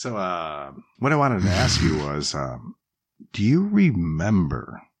 So, what I wanted to ask you was, do you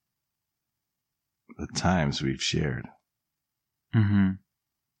remember the times we've shared? Mm-hmm.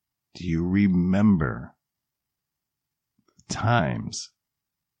 Do you remember the times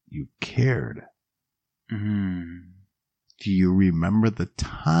you cared? Mm-hmm. Do you remember the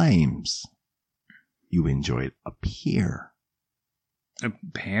times you enjoyed a pear? A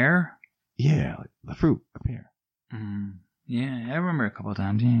pear? Yeah, like the fruit, a pear. Mm-hmm. Yeah, I remember a couple of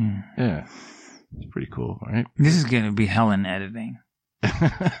times. Yeah. Yeah. It's pretty cool, right? This is going to be hell in editing.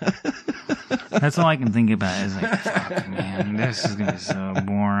 That's all I can think about is like, fuck, man, this is going to be so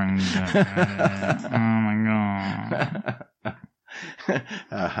boring. Oh, my God.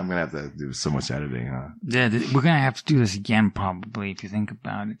 I'm going to have to do so much editing, huh? Yeah, we're going to have to do this again, probably, if you think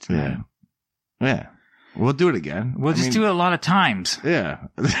about it. Yeah. Yeah. We'll do it again. We'll just do it a lot of times. Yeah.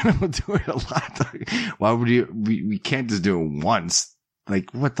 We'll do it a lot. Why would you? We can't just do it once.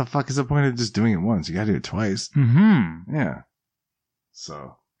 Like, what the fuck is the point of just doing it once? You got to do it twice. Mm-hmm. Yeah.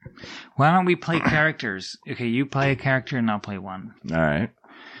 So. Why don't we play characters? Okay, you play a character and I'll play one. All right.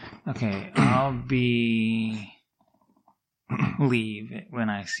 Okay, I'll be Leave when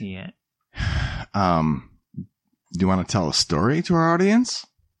I see it. Do you want to tell a story to our audience?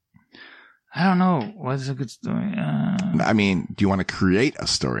 I don't know. What's a good story? I mean, do you want to create a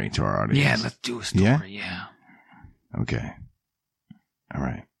story to our audience? Yeah, let's do a story. Yeah. Okay. All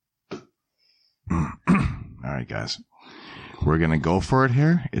right. All right, guys. We're going to go for it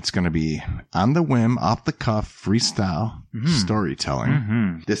here. It's going to be on the whim, off the cuff, freestyle storytelling.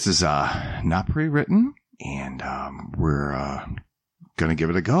 Mm-hmm. This is not pre-written, and we're going to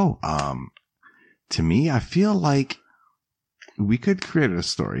give it a go. To me, I feel like we could create a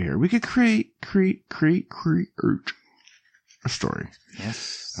story here. We could create a story.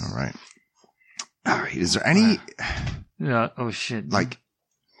 Yes. All right. All right. Is there any... oh, shit. Like,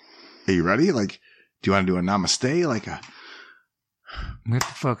 are you ready? Like, do you want to do a namaste? Like a... We have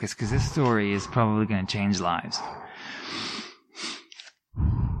to focus because this story is probably going to change lives.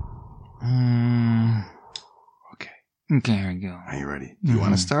 Okay. Okay, here we go. Are you ready? Do you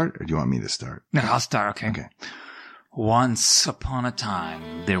want to start or do you want me to start? No, I'll start, okay? Okay. Once upon a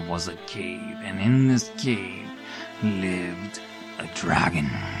time, there was a cave, and in this cave lived a dragon.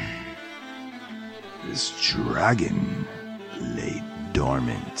 This dragon lay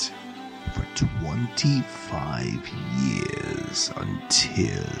dormant for 25 years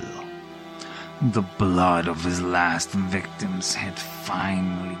until the blood of his last victims had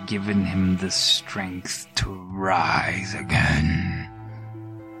finally given him the strength to rise again.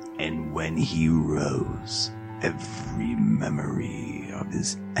 And when he rose, every memory of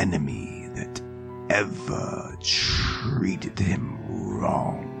his enemy that ever treated him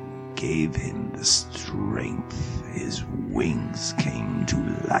wrong gave him the strength. His wings came to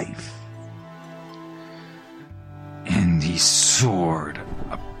life. And he soared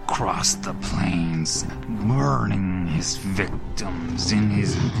across the plains, burning his victims. In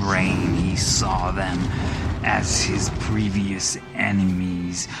his brain, he saw them as his previous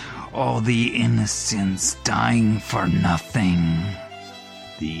enemies, all the innocents dying for nothing.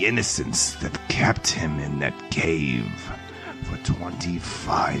 The innocence that kept him in that cave for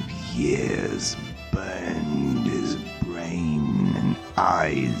 25 years burned his brain and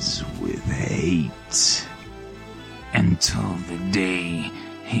eyes with hate. Until the day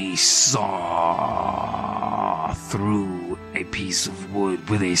he saw through a piece of wood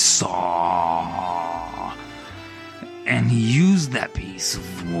with a saw. And he used that piece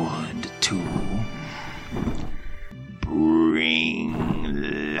of wood to bring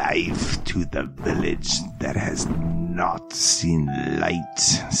life to the village that has not seen light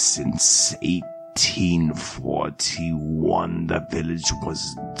since 1841. The village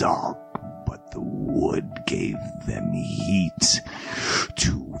was dark, but the wood gave them heat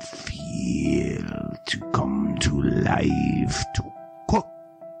to feel, to come to life, to cook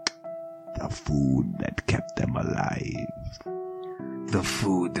the food that kept them alive. The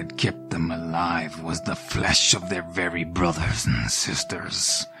food that kept them alive was the flesh of their very brothers and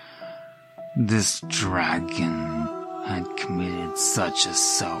sisters. This dragon had committed such a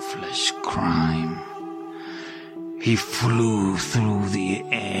selfless crime. He flew through the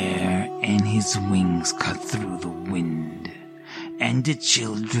air, and his wings cut through the wind, and the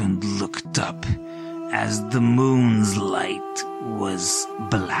children looked up as the moon's light was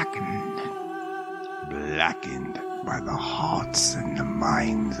blackened. Blackened by the hearts and the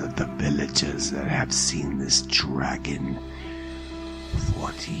minds of the villagers that have seen this dragon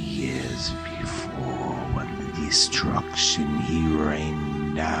 40 years before, when the destruction he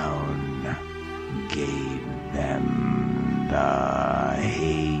rained down gave them the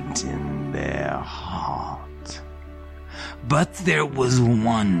hate in their heart. But there was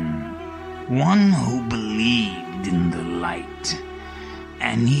one who believed in the light,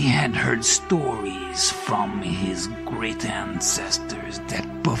 and he had heard stories from his great ancestors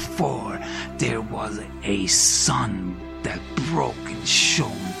that before there was a sun that broke and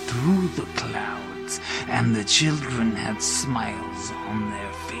shone through the clouds, and the children had smiles on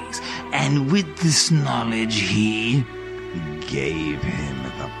their face. And with this knowledge he gave him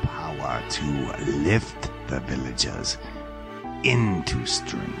the power to lift the villagers into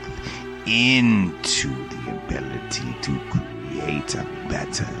strength, into the ability to create a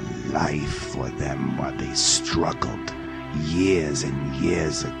better life for them while they struggled years and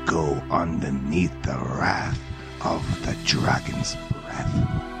years ago underneath the wrath of the dragon's breath.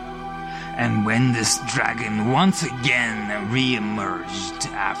 And when this dragon once again re-emerged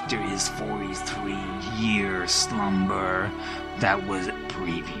after his 43-year slumber that was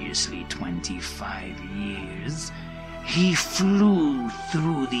previously 25 years, he flew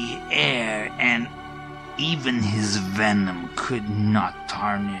through the air, and even his venom could not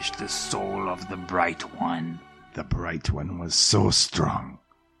tarnish the soul of the Bright One. The Bright One was so strong.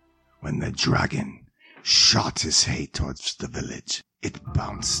 When the dragon shot his hate towards the village, it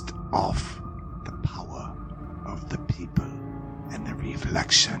bounced off the power of the people, and the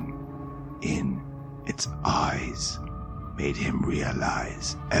reflection in its eyes made him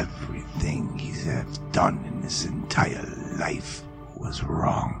realize everything he had done in his entire life was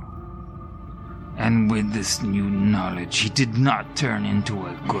wrong. And with this new knowledge, he did not turn into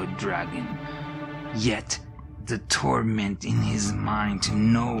a good dragon. Yet, the torment in his mind to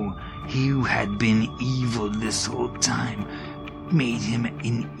know he had been evil this whole time made him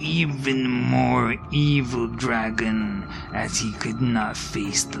an even more evil dragon, as he could not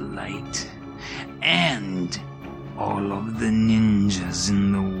face the light. And all of the ninjas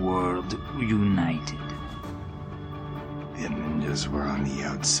in the world united. The ninjas were on the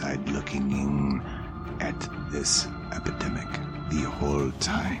outside looking in at this epidemic the whole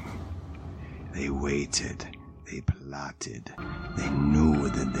time. They waited. They plotted. They knew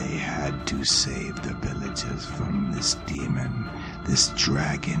that they had to save the villagers from this demon, this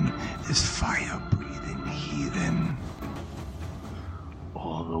dragon, this fire-breathing heathen.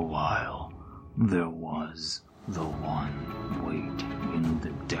 All the while, there was the one waiting in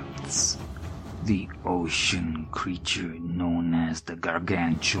the depths, the ocean creature known as the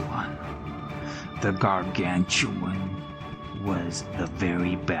Gargantuan. The Gargantuan was the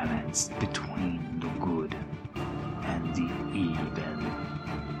very balance between the good and the evil.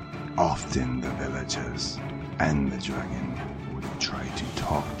 Often the villagers and the dragon would try to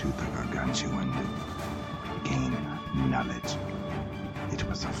talk to the Gargantuan to gain knowledge. It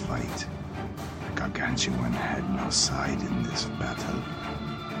was a fight. The Gargantuan had no side in this battle.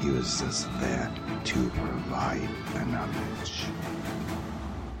 He was just there to provide the knowledge.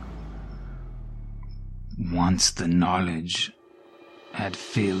 Once the knowledge had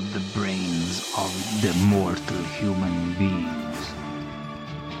filled the brains of the mortal human beings,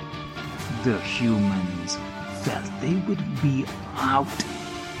 the humans felt they would be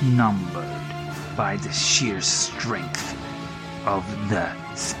outnumbered by the sheer strength of the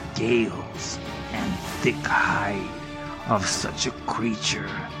scales and thick hide of such a creature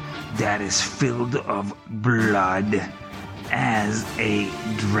that is filled of blood as a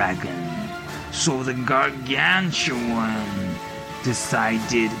dragon. So the Gargantuan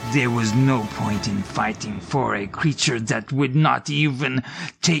decided there was no point in fighting for a creature that would not even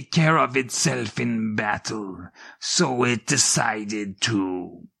take care of itself in battle. So it decided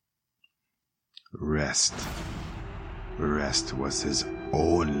to rest. Rest was his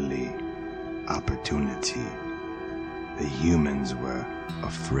only opportunity. The humans were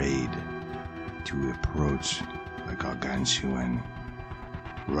afraid to approach the Gargantuan.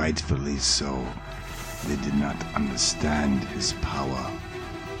 Rightfully so. They did not understand his power.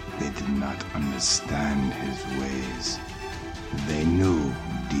 They did not understand his ways. They knew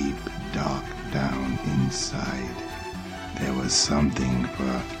deep, dark down inside there was something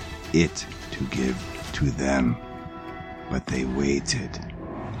for it to give to them. But they waited,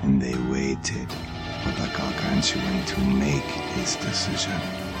 and they waited for the Gargantuan to make his decision.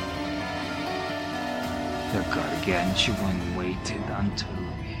 The Gargantuan waited until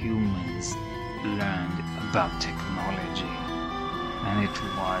humans learned about technology, and it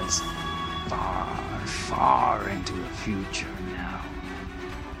was far, far into the future now,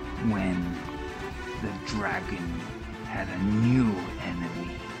 when the dragon had a new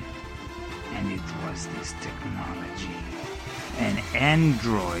enemy, and it was this technology. And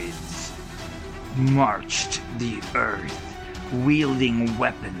androids marched the earth, wielding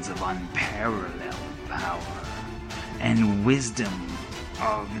weapons of unparalleled power and wisdom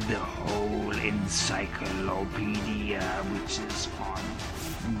of the whole encyclopedia which is on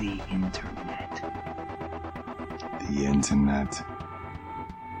the internet. The internet.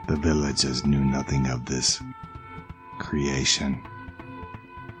 The villagers knew nothing of this creation.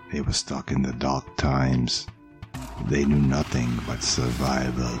 They were stuck in the dark times. They knew nothing but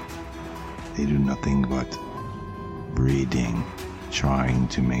survival. They knew nothing but breeding, trying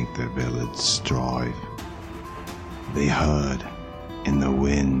to make their village thrive. They heard in the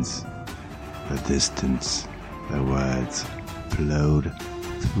winds, the distance, the words flowed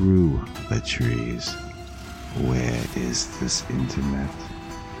through the trees. Where is this internet?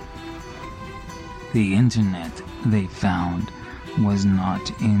 The internet, they found, was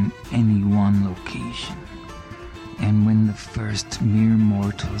not in any one location. And when the first mere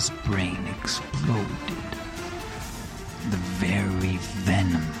mortal's brain exploded, the very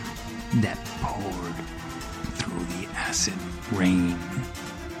venom that poured through the acid rain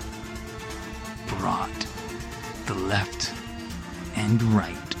brought the left and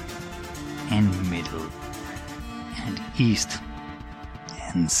right and middle and east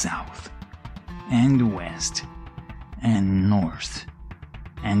and south and west and north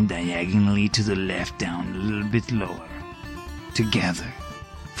and diagonally to the left down a little bit lower together.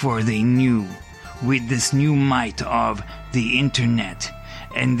 For they knew with this new might of the internet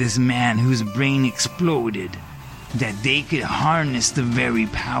and this man whose brain exploded that they could harness the very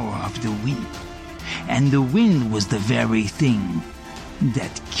power of the wind. And the wind was the very thing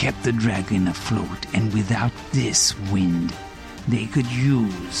that kept the dragon afloat. And without this wind, they could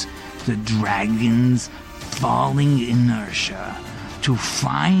use the dragon's falling inertia to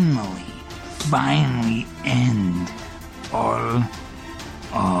finally end all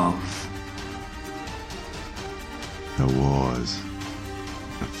of the wars,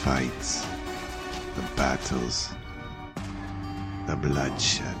 the fights, the battles, the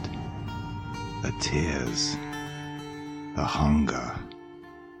bloodshed, the tears, the hunger.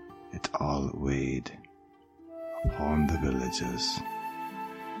 It all weighed upon the villagers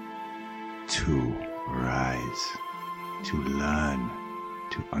to rise, to learn,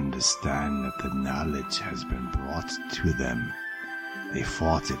 to understand that the knowledge has been brought to them. They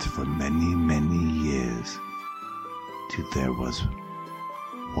fought it for many, many years, till there was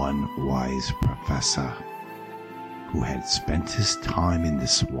one wise professor who had spent his time in the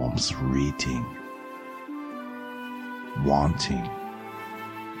swamps reading, wanting,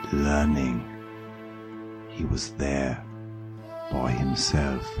 learning. He was there by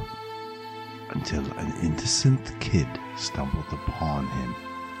himself until an innocent kid stumbled upon him.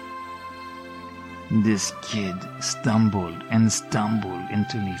 This kid stumbled and stumbled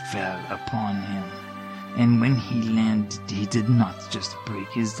until he fell upon him. And when he landed, he did not just break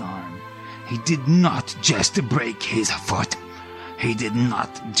his arm. He did not just break his foot. He did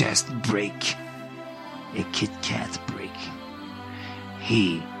not just break a Kit Kat break.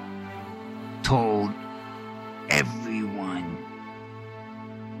 He told everyone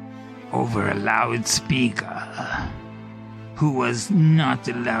over a loudspeaker, who was not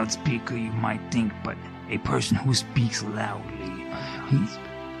a loudspeaker you might think, but a person who speaks loudly.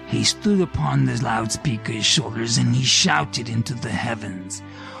 He stood upon the loudspeaker's shoulders and he shouted into the heavens,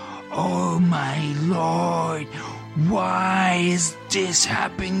 "Oh my lord, why is this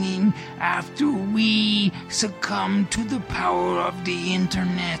happening after we succumb to the power of the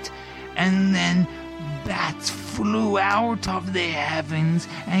internet?" And then bats flew out of the heavens,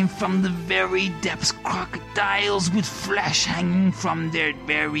 and from the very depths crocodiles with flesh hanging from their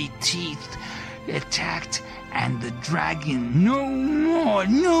very teeth attacked, and the dragon no more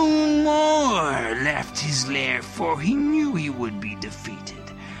left his lair, for he knew he would be defeated.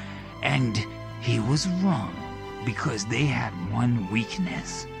 And he was wrong, because they had one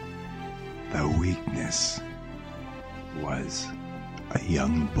weakness. The weakness was a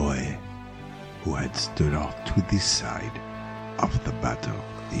young boy who had stood off to the side of the battle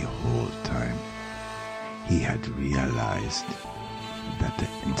the whole time. He had realized that the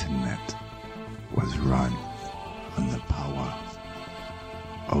internet was run on the power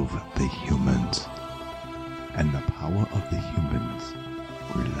of the humans, and the power of the humans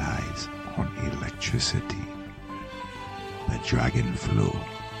relies on electricity. The dragon flew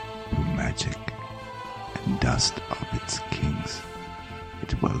through magic and dust of its kings.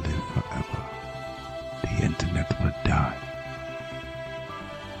 It will live forever. The internet will die.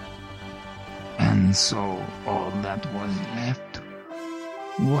 And so all that was left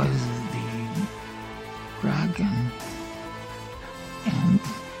was the dragon. And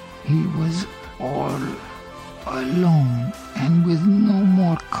he was all alone, and with no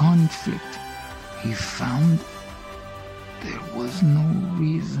more conflict. He found there was no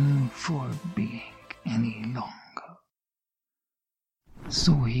reason for being any longer.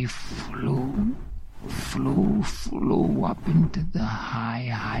 So he flew up into the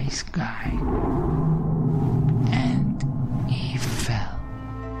high sky, and he fell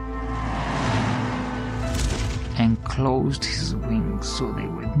and closed his wings so they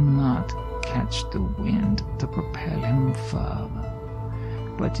would not catch the wind to propel him further,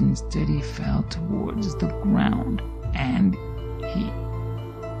 but instead he fell towards the ground, and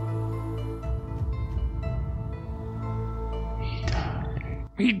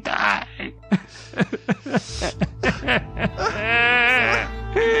he died.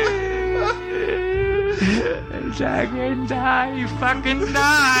 Dragon died. He fucking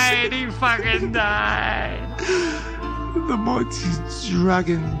died. The mighty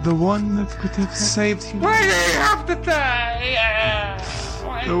dragon, the one that could have saved humanity. Why did he have to die?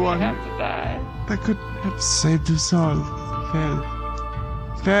 Why The one- did he have to die? that could have saved us all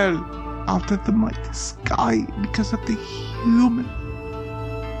fell out of the mighty sky because of the human.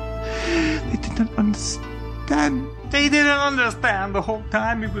 They did not understand. They didn't understand the whole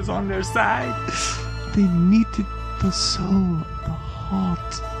time he was on their side. They needed the soul, the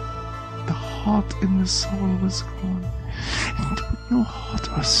heart. The heart in the soul was gone. And with no heart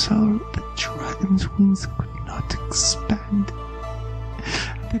or soul, the dragon's wings could not expand.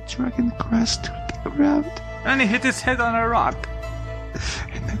 The dragon crashed to the ground, And he hit his head on a rock.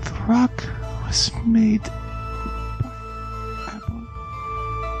 and that rock was made by Apple.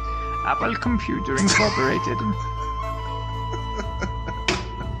 Apple Computer Incorporated.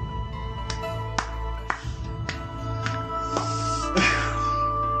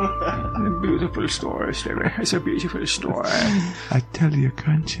 A beautiful story, Sliver. It's a beautiful story. I tell you,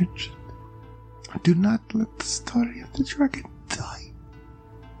 conscience, do not let the story of the dragon die.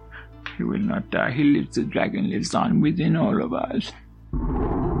 He will not die. He lives. The dragon lives on within all of us.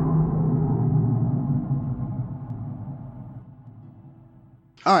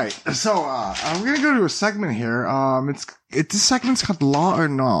 All right, so we're gonna go to a segment here. This segment's called Law or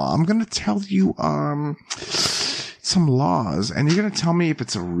No. I'm gonna tell you some laws, and you're gonna tell me if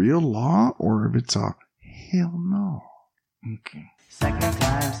it's a real law or if it's a hell no. Okay. Second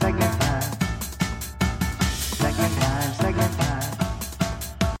time.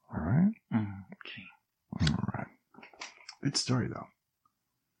 All right, Okay. all right. Good story though.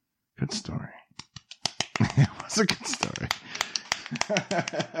 Good story. It was a good story.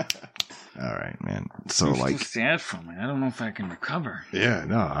 All right, man. So I'm like, still sad for me. I don't know if I can recover. yeah,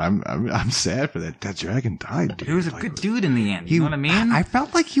 no, I'm sad for that. That dragon died, dude. He was a Like, good dude in the end. You know what I mean? I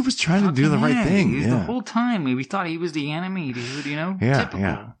felt like he was trying to do the right thing. He was Yeah. The whole time we thought he was the enemy, dude. You know? Yeah,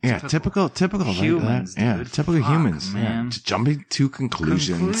 Typical. yeah. Typical Humans, like that. Yeah, dude. typical Fuck, humans. man. Yeah. Jumping to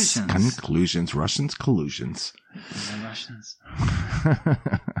conclusions. Conclusions. Russians collusions. The Russians.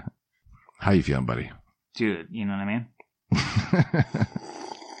 How you feeling, buddy? Dude, you know what I mean?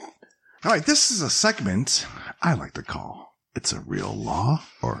 All right, this is a segment I like to call It's a Real Law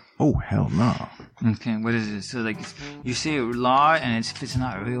or Oh Hell No. Okay, what is it? So, like, you say a law, and if it's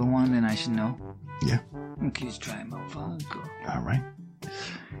not a real one, then I should know? Yeah. Okay, let's try it, motherfucker. Go. All right.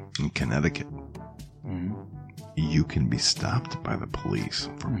 In Connecticut, Mm-hmm. you can be stopped by the police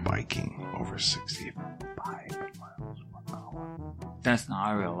for biking over 65 miles per hour. That's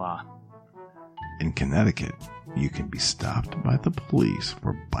not a real law. In Connecticut, you can be stopped by the police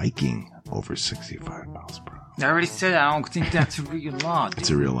for biking over 65 miles per hour. I already said I don't think that's a real law, dude. It's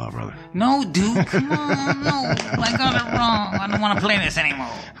a real law, brother. No, dude, come on, no. I got it wrong. I don't want to play this anymore.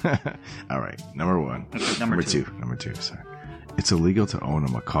 All right, number one. Okay, number two. Number two, sorry. It's illegal to own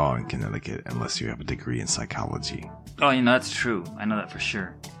a macaw in Connecticut unless you have a degree in psychology. Oh, that's true. I know that for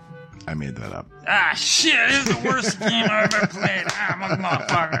sure. I made that up. Ah, shit, this is the worst game I've ever played.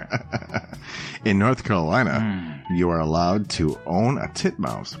 Motherfucker. In North Carolina, you are allowed to own a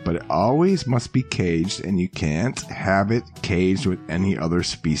titmouse, but it always must be caged, and you can't have it caged with any other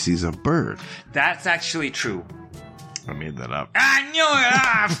species of bird. That's actually true. I made that up. I knew it.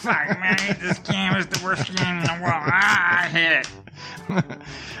 Ah, fuck, man. I hate this game. It's the worst game in the world. Ah, I hate it.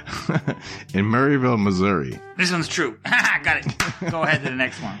 In Maryville, Missouri. This one's true. Got it. Go ahead to the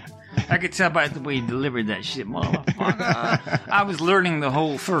next one. I could tell by the way you delivered that shit, motherfucker. I was learning the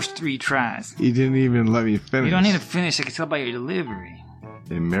whole first 3 tries. You didn't even let me finish. You don't need to finish. I could tell by your delivery.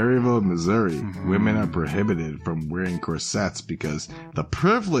 In Maryville, Missouri, women are prohibited from wearing corsets because the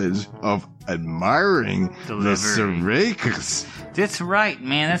privilege of admiring the cervix. That's right,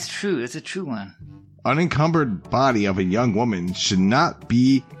 man. That's true. That's a true one. Unencumbered body of a young woman should not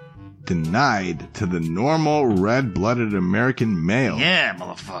be denied to the normal red-blooded American male. Yeah,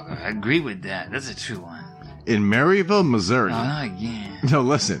 motherfucker. I agree with that. That's a true one. In Maryville, Missouri. Oh, not again. No,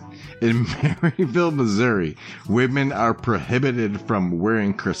 listen. In Maryville, Missouri, women are prohibited from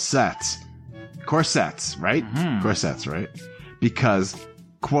wearing corsets. Corsets, right? Corsets, right? Because,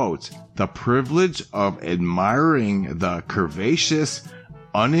 quote, the privilege of admiring the curvaceous,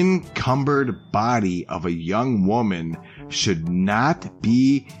 unencumbered body of a young woman should not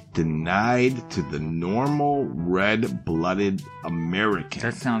be denied to the normal red-blooded American.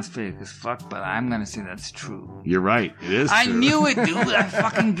 That sounds fake as fuck, but I'm gonna say that's true. You're right. It is I true. knew it, dude. I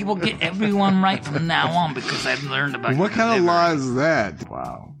fucking will get everyone right from now on because I've learned about What kind of delivery. law is that?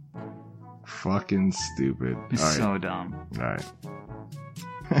 Wow. Fucking stupid. It's All right. so dumb. All right.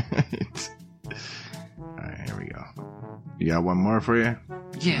 All right, here we go. You got one more for you?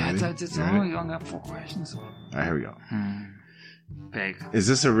 Yeah, Ready? it's You ready? only got 4 questions. All right, here we go. Fake. Is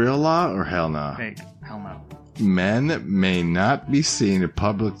this a real law or hell no? Fake. Hell no. Men may not be seen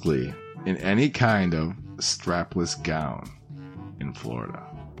publicly in any kind of strapless gown in Florida.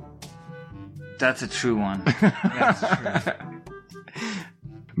 That's a true one. That's true.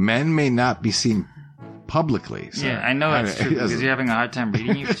 Men may not be seen publicly. Sorry. Yeah, I know that's true because you're having a hard time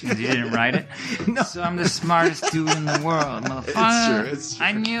reading it because you didn't write it. No. So I'm the smartest dude in the world, motherfucker. It's true.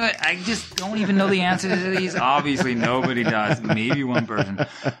 I knew it. I just don't even know the answer to these. Obviously, nobody does. Maybe one person.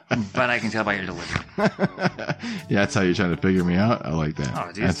 But I can tell by your delivery. Yeah, that's how you're trying to figure me out. I like that.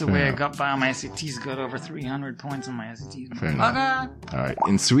 Oh, dude, that's the fair way I enough. got by on my SATs. Got over 300 points on my SATs. Fair enough. All right.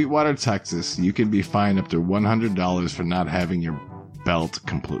 In Sweetwater, Texas, you can be fined up to $100 for not having your belt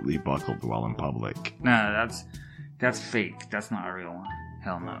completely buckled while in public. No, that's fake. That's not a real one.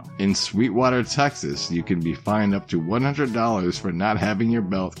 Hell no. In Sweetwater, Texas, you can be fined up to $100 for not having your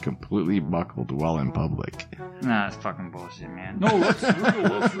belt completely buckled while in public. Nah, that's fucking bullshit, man. No, that's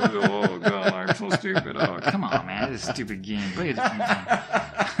real. That's real. Oh, God, I'm so stupid. Oh, come on, man. This is a stupid game. Play a different game.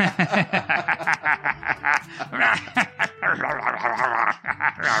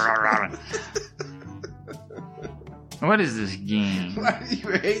 What is this game? Why do you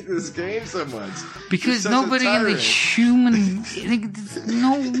hate this game so much? Because nobody in the human...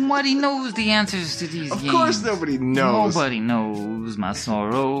 Nobody knows the answers to these games. Of course nobody knows. Nobody knows my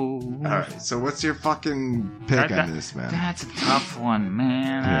sorrow. Alright, so what's your fucking pick on this, man? That's a tough one,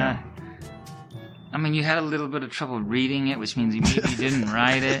 man. Yeah. I mean, you had a little bit of trouble reading it, which means you maybe didn't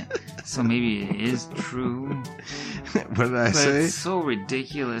write it. So maybe it is true. What did I But say? it's so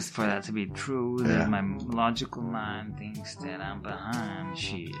ridiculous for that to be true Yeah. that my logical mind thinks that I'm behind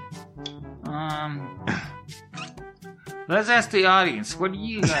shit. Let's ask the audience. What do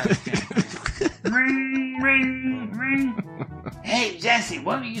you guys think? Ring, ring, ring. Hey, Jesse,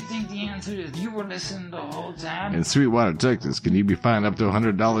 what do you think the answer is? You were listening the whole time? In Sweetwater, Texas, can you be fined up to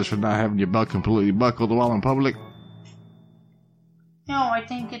 $100 for not having your belt completely buckled while in public? No, I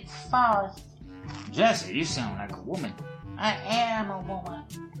think it's false. Jesse, you sound like a woman. I am a woman.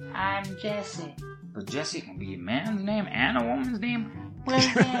 I'm Jessie. But Jesse can be a man's name and a woman's name. Well,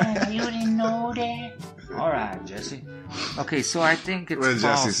 yeah, you didn't know that. Alright, Jesse. Okay, so I think it's What did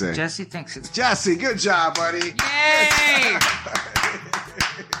false. Jesse say? Jesse thinks it's... Jesse, good job, buddy. Yay!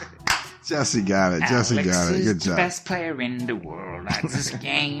 Jesse got it. Jesse Alex got it. is Good the job. best player in the world at this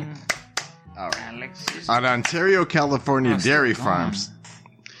game. All right. Alex. On Ontario, California dairy farms,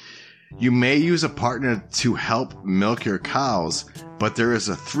 you may use a partner to help milk your cows, but there is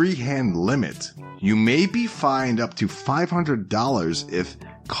a 3-hand limit. You may be fined up to $500 if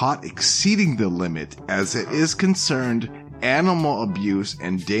caught exceeding the limit, as it is concerned animal abuse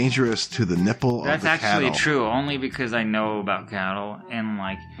and dangerous to the nipple That's of the cattle. actually true, only because I know about cattle and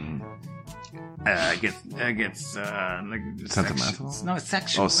like it gets like Sentimental? No, it's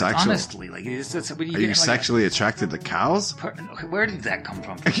sexual. Oh, sexual. Honestly, like it's what Are you sexually attracted to cows? Where did that come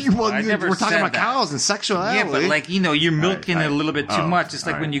from? Well, I never we're talking said about that. cows and sexuality. Yeah, but like, you know, you're milking Alright, it a little bit too oh, much. It's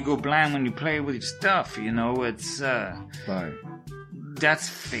like alright. when you go blind when you play with your stuff, you know, it's Fine. that's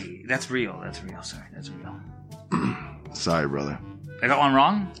fake. That's real. Sorry, that's real. Sorry, brother. I got one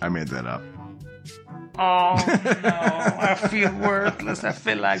wrong? I made that up. Oh, no. I feel worthless. I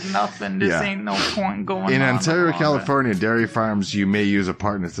feel like nothing. This Yeah. ain't no point going on. In Ontario, longer. California, dairy farms, you may use a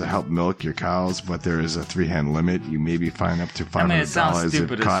partner to help milk your cows, but there is a 3-hand limit. You may be fined up to $500 I mean, it sounds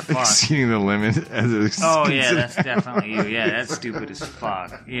stupid if as caught fuck. exceeding the limit. As it is Oh, yeah, considered- that's definitely you. Yeah, that's stupid as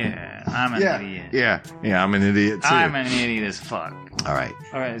fuck. Yeah, I'm an idiot. Yeah, I'm an idiot too. I'm an idiot as fuck. All right.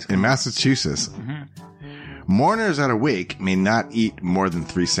 Alright, In Massachusetts, mourners at a wake may not eat more than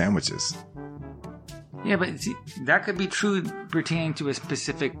 3 sandwiches. Yeah, but see, that could be true pertaining to a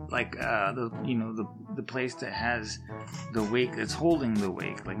specific, like, the place that has the wake, that's holding the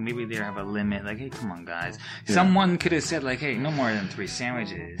wake. Like, maybe they have a limit. Like, hey, come on, guys. Yeah. Someone could have said, like, hey, no more than 3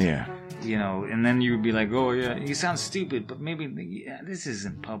 sandwiches. Yeah. You know, and then you would be like, oh, yeah, you sound stupid, but maybe, yeah, this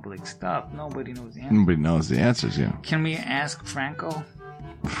isn't public stuff. Nobody knows the answer. Nobody knows the answers, yeah. Can we ask Franco?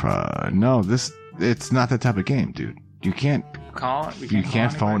 No, it's not that type of game, dude. You can't Call it? We You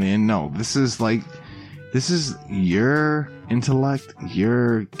can't phone in. No, this is your intellect,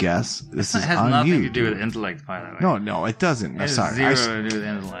 your guess. This It is has on nothing you. to do with dude. intellect, by the way. No, it doesn't. It has Sorry. zero to do with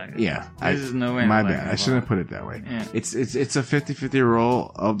intellect. Yeah. This is no intellect. My bad. I involved. shouldn't have put it that way. Yeah. It's a 50-50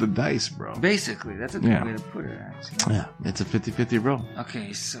 roll of the dice, bro. Basically, that's a good Yeah. way to put it, actually. Yeah, it's a 50-50 roll.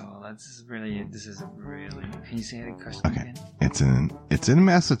 Okay, so this is really. Can you say the question Okay. again? It's in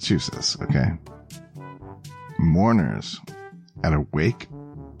Massachusetts, okay? Mourners at a wake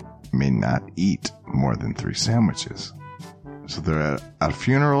may not eat more than 3 sandwiches. So they're at a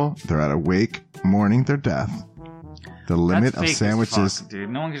funeral, they're at a wake, mourning their death. The limit That's of fake as sandwiches. fuck, dude.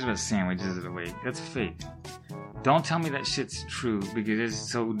 No one cares about sandwiches at a wake. That's fake. Don't tell me that shit's true because it's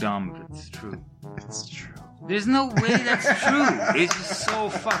so dumb if it's true. It's true. There's no way that's true. It's just so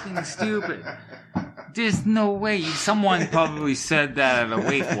fucking stupid. There's no way. Someone probably said that at a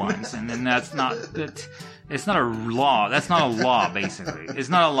wake once, and then that's not that. It's not a law. That's not a law, basically. It's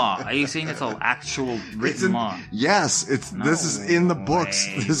not a law. Are you saying it's an actual written law? Yes, this is in the books.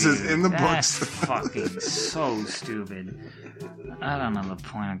 way, This is in the That's books. fucking so stupid. I don't know the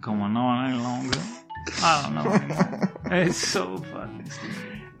point of going on any longer. I don't know anymore. It's so fucking stupid.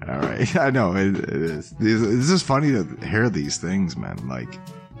 All right, I know it is. This is funny to hear these things, man. Like,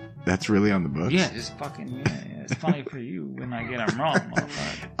 that's really on the books. Yeah, just fucking yeah. It's funny for you when I get them wrong,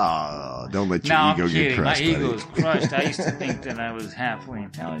 motherfucker. Don't let your No, ego I'm get kidding. My crushed. ego buddy. is crushed. I used to think that I was halfway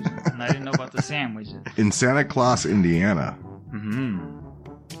intelligent, and I didn't know about the sandwiches. In Santa Claus, Indiana,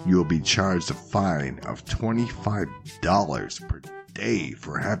 Mm-hmm. you will be charged a fine of $25 per day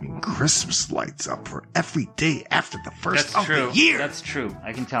for having Christmas lights up for every day after the first That's of true. the year. That's true.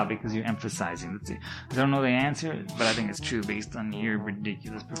 I can tell because you're emphasizing. I don't know the answer, but I think it's true based on your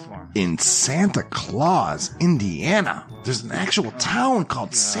ridiculous performance. In Santa Claus, Indiana, there's an actual town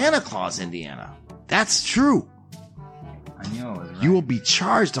called Santa Claus, Indiana. That's true. I knew it was right. You will be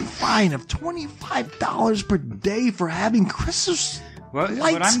charged a fine of $25 per day for having Christmas What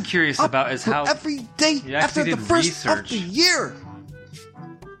lights I'm curious up about is for how every day You after actually the did first of research. the year.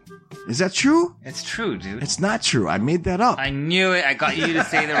 Is that true? it's true, dude. It's not true. I made that up. I knew it. I got you to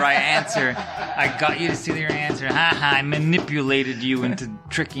say the right answer. I got you to say the right answer. Ha ha! I manipulated you into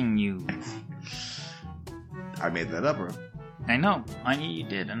tricking you. I made that up, bro. I know. I knew you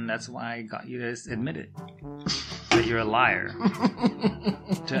did, and that's why I got you to admit it. That you're a liar.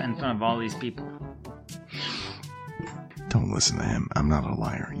 In front of all these people. Don't listen to him. I'm not a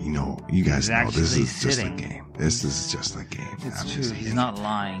liar. You guys He's know this actually is just a sitting. game. This is just a game. It's I'm true. just He's making- not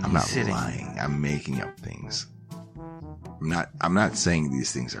lying. I'm He's not sitting. lying. I'm making up things. I'm not saying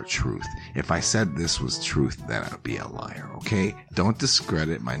these things are truth. If I said this was truth, then I'd be a liar, okay? Don't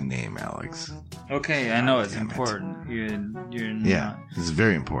discredit my name, Alex. Okay, I know it's Damn it. important. You're Yeah, it's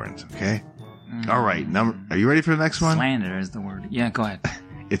very important, okay? All right, are you ready for the next one? Slander is the word. Yeah, go ahead.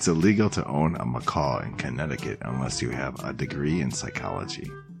 It's illegal to own a macaw in Connecticut unless you have a degree in psychology.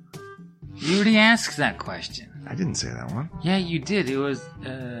 You already asked that question. I didn't say that one. Yeah, you did. It was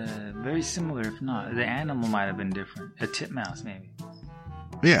very similar, if not. The animal might have been different. A titmouse, maybe.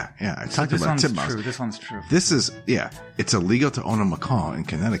 Yeah. I talked about titmouse. True. This one's true. This is, it's illegal to own a macaw in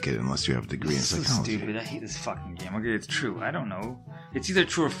Connecticut unless you have a degree in so psychology. Stupid. I hate this fucking game. Okay, it's true. I don't know. It's either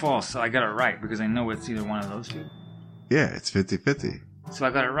true or false, so I got it right because I know it's either one of those two. Yeah, it's 50-50. So I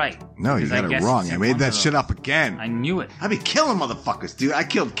got it right. No, you got it wrong. You made that shit up again. I knew it. I be killing motherfuckers, dude. I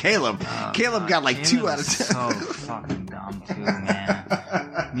killed Caleb. Caleb got like 2 out of 10. So fucking dumb too,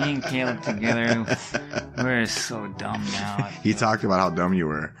 man. Me and Caleb together, we're so dumb now. He talked about how dumb you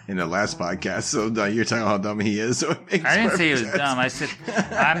were in the last podcast. So you're talking about how dumb he is. So it makes I didn't say he was sense. dumb. I said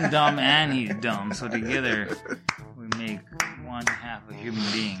I'm dumb and he's dumb. So together we make one half a human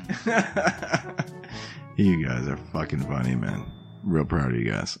being. You guys are fucking funny, man. Real proud of you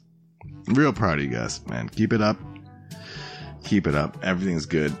guys. Real proud of you guys, man. Keep it up. Keep it up. Everything's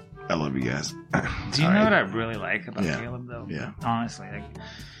good. I love you guys. Do you know what I really like about Caleb, though? Yeah. Honestly, like,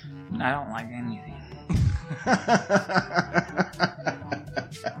 I don't like anything.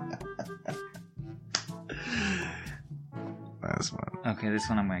 That's fun. Okay, this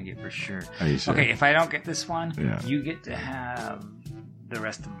one I'm going to get for sure. Are you sure? Okay, if I don't get this one, Yeah. you get to have the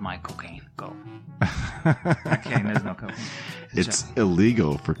rest of my cocaine. Go. Okay, there's no cocaine. It's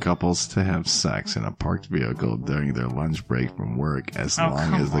illegal for couples to have sex in a parked vehicle during their lunch break from work as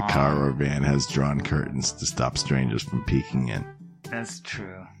long as the car or van has drawn curtains to stop strangers from peeking in. That's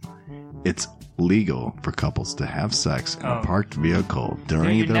true. It's legal for couples to have sex in a parked vehicle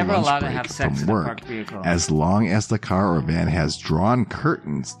during You're their never lunch allowed to break have sex from in a work parked vehicle. as long as the car or van has drawn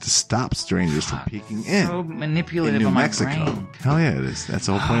curtains to stop strangers from peeking in. So manipulative In New of my Mexico. brain. Hell yeah, it is. That's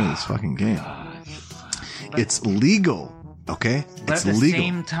the whole point of this fucking game. It's legal, okay? But It's at the legal.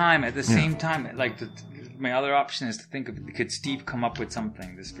 same time, like my other option is to think of could Steve come up with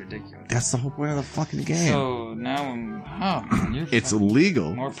something this ridiculous? That's the whole point of the fucking game. So now man, you're It's fucking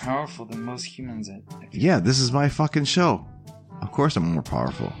legal. more powerful than most humans. Yeah, this is my fucking show. Of course I'm more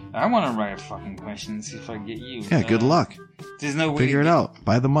powerful. I want to write a fucking question and see if I get you. Yeah, good luck. There's no way. Figure it out.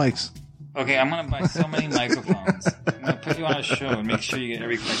 Buy the mics. Okay, I'm gonna buy so many microphones. I'm gonna put you on a show and make sure you get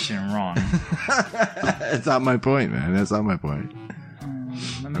every question wrong. That's not my point, man. That's not my point.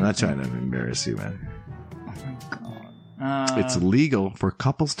 Let I'm me not think. trying to embarrass you, man. Oh my God. It's legal for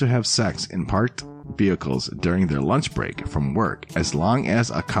couples to have sex in parked vehicles during their lunch break from work as long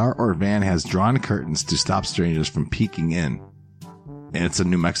as a car or van has drawn curtains to stop strangers from peeking in. And it's a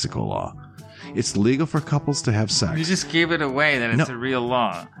New Mexico law. It's legal for couples to have sex. You just gave it away that it's a real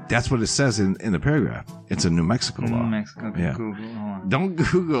law. That's what it says in the paragraph. It's a New Mexico law. New Mexico. Okay, Yeah. Google. Hold on. Don't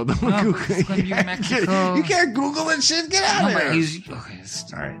Google. Don't No, Google. it's gonna be Mexico. You can't Google that shit. Get out No, of but here. okay,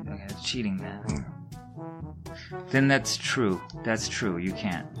 all right. Okay, it's cheating then. Then that's true. That's true. You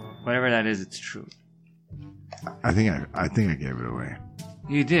can't. Whatever that is, it's true. I think I gave it away.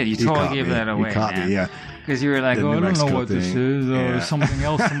 You did. You He totally caught gave me. that away. He caught man. me, yeah. Because you were like, The oh, New I don't know Mexico what this thing. is. Yeah. Something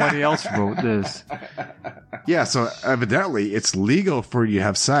else. Somebody else wrote this. Yeah, so evidently it's legal for you to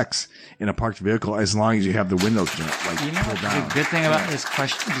have sex in a parked vehicle as long as you have the windows You know pulled what's down. the good thing about this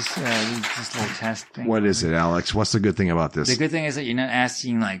question, this little test thing? What is it, Alex? What's the good thing about this? The good thing is that you're not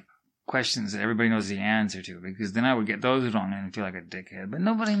asking like questions that everybody knows the answer to, because then I would get those wrong and feel like a dickhead. But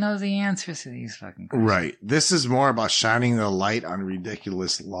nobody knows the answers to these fucking questions. Right. This is more about shining the light on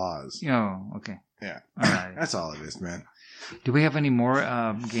ridiculous laws. Yo, okay. Yeah. All right. That's all it is, man. Do we have any more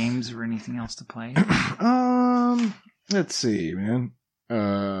games or anything else to play? Let's see, man.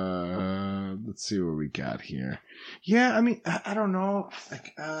 Let's see what we got here. Yeah, I mean, I don't know.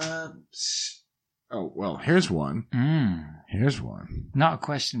 Like, oh, well, here's one. Here's one. Not a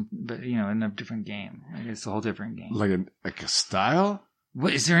question, but in a different game. I guess a whole different game. Like a style?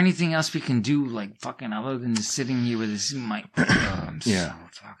 What is there anything else we can do, like fucking other than just sitting here with this mic? I'm Yeah.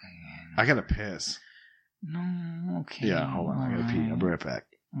 so fucking. I gotta piss. No, okay. Yeah, hold on. I gotta pee. I'll be right back.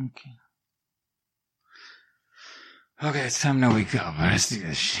 Okay. Okay, it's time now we go. Let's do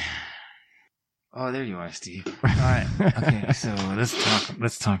this shit. Oh, there you are, Steve. All right. Okay, so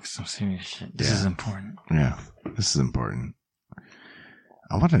let's talk some serious shit. This is important. Yeah, this is important.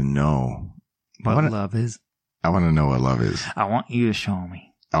 I want to know What love is. I want to know what love is. I want you to show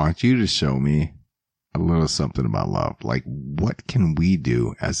me. I want you to show me a little something about love. Like, what can we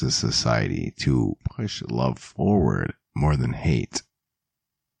do as a society to push love forward more than hate?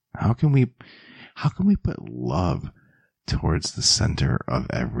 How can we put love towards the center of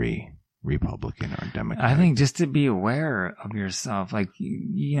every Republican or Democrat? I think just to be aware of yourself, like,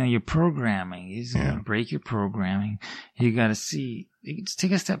 your programming. You just gotta break your programming. You gotta see you just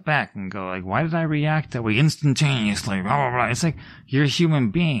take a step back and go, like, why did I react that way instantaneously? Blah, blah, blah. It's like, you're a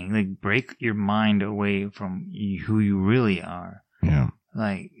human being. Like, break your mind away from who you really are. Yeah.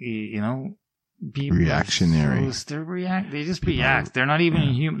 Like, you know, people reactionary. They just react. They're not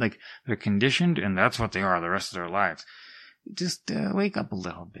even human. Like, they're conditioned, and that's what they are the rest of their lives. Just wake up a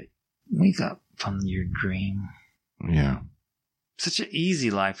little bit. Wake up from your dream. Yeah. Such an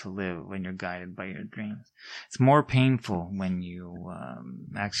easy life to live when you're guided by your dreams. It's more painful when you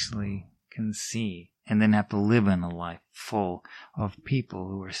actually can see and then have to live in a life full of people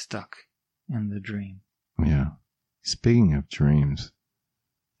who are stuck in the dream. Yeah. Speaking of dreams,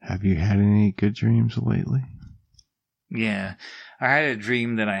 have you had any good dreams lately? Yeah. I had a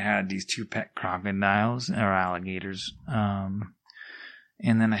dream that I had these 2 pet crocodiles or alligators.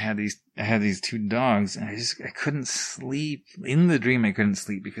 And then I had these 2 dogs, and I couldn't sleep. In the dream, I couldn't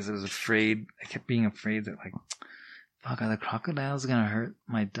sleep because I was afraid. I kept being afraid that, like, fuck, are the crocodiles gonna hurt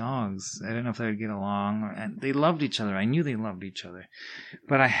my dogs? I didn't know if they would get along. And they loved each other. I knew they loved each other.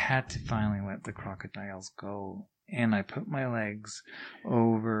 But I had to finally let the crocodiles go. And I put my legs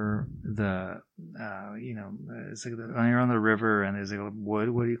over the, it's like when you're on the river and there's like a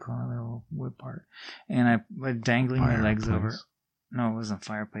wood. What do you call it? A little wood part. And I dangling my legs over. No, it wasn't a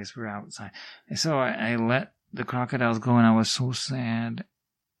fireplace. We were outside. And so I let the crocodiles go, and I was so sad.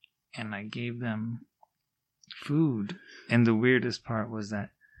 And I gave them food. And the weirdest part was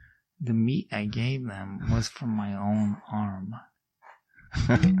that the meat I gave them was from my own arm.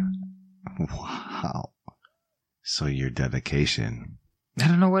 Wow. So your dedication. I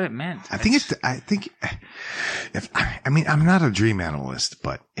don't know what it meant. I'm not a dream analyst,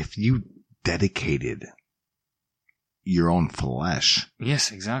 but if you dedicated your own flesh.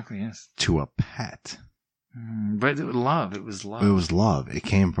 Yes, exactly, yes. To a pet. But it was love. It was love. It was love. It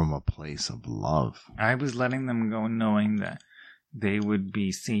came from a place of love. I was letting them go knowing that they would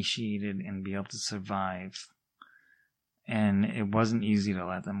be satiated and be able to survive. And it wasn't easy to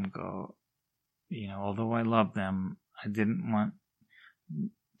let them go. You know, although I loved them, I didn't want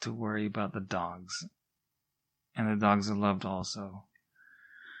to worry about the dogs. And the dogs are loved also.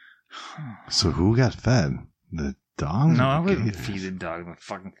 So who got fed? The dogs? No, I wouldn't feed the dog the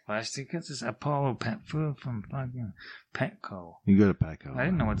fucking flesh. They get this Apollo pet food from fucking Petco. You go to Petco. I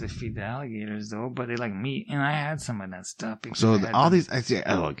didn't know what to feed the alligators though, but they like meat, and I had some of that stuff. So all these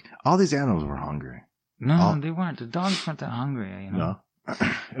animals were hungry. No, they weren't. The dogs weren't that hungry, you know. No.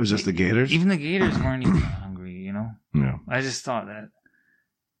 It was just the gators? Even the gators weren't even hungry, you know? Yeah. I just thought that,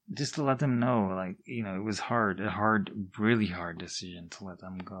 just to let them know, like, you know, it was really hard decision to let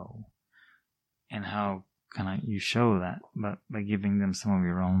them go. And how can you show that? But by giving them some of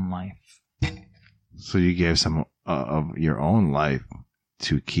your own life. So you gave some of your own life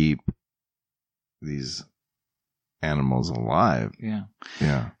to keep these animals alive. Yeah.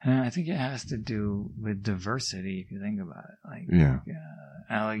 Yeah. And I think it has to do with diversity, if you think about it. Like,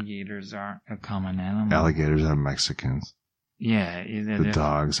 alligators aren't a common animal. Alligators are Mexicans. Yeah. The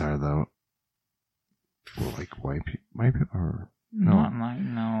dogs are like white people or no? Not like,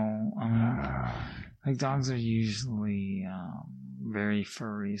 no. I mean, like dogs are usually very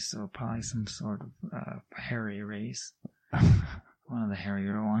furry, so probably some sort of hairy race. One of the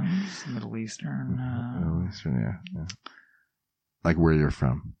hairier ones, Middle Eastern. Middle Eastern, yeah. Like where you're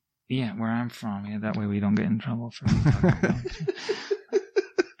from. Yeah, where I'm from. Yeah, that way we don't get in trouble for talking about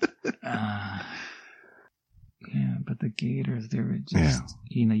yeah, but the gators, they were just,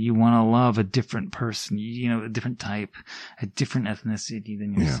 you know, you want to love a different person, you know, a different type, a different ethnicity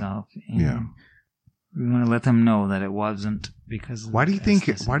than yourself. Yeah. And we want to let them know that it wasn't because of Why do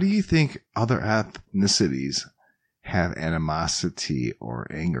you think other ethnicities have animosity or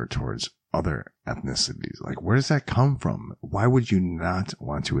anger towards other ethnicities? Like, where does that come from? Why would you not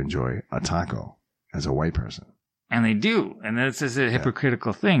want to enjoy a taco as a white person? And they do. And that's just a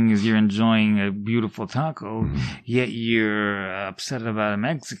hypocritical thing, is you're enjoying a beautiful taco, yet you're upset about a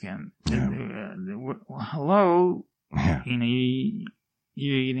Mexican. Yeah. Hello? Yeah. You know,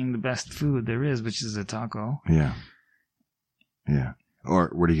 you're eating the best food there is, which is a taco. Yeah. Yeah. Or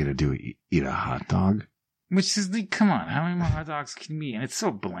what are you going to do? Eat a hot dog? Which is like, come on, how many more hot dogs can you eat? And it's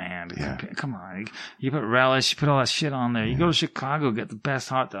so bland. Yeah. Come on. You put relish, you put all that shit on there. You go to Chicago, get the best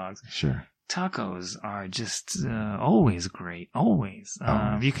hot dogs. Sure. Tacos are just always great. Always.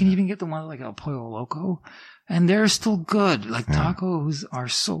 You can even get the one like El Pollo Loco, and they're still good. Like, tacos are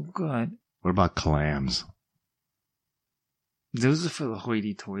so good. What about clams? Those are for the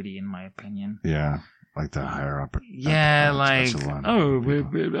hoity-toity, in my opinion. Yeah. Like the higher up. Yeah, like,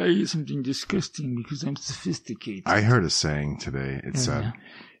 but I eat something disgusting because I'm sophisticated. I heard a saying today. It said,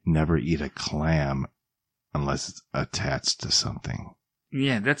 never eat a clam unless it's attached to something.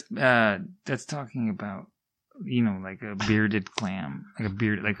 Yeah, that's talking about, like a bearded clam, if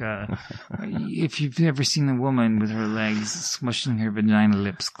you've ever seen a woman with her legs smushing her vagina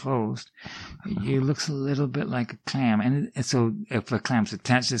lips closed, it looks a little bit like a clam. And so if a clam's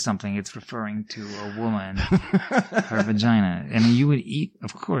attached to something, it's referring to a woman, her vagina. And you would eat,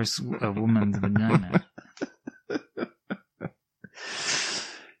 of course, a woman's vagina.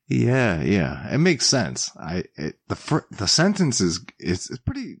 Yeah, it makes sense. The sentence is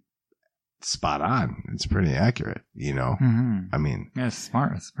pretty spot on. It's pretty accurate, Mm-hmm. I mean, yeah, it's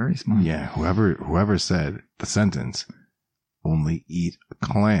smart. It's very smart. Yeah, whoever said the sentence, only eat a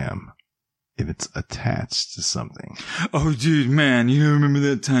clam if it's attached to something. Oh, dude, man, you remember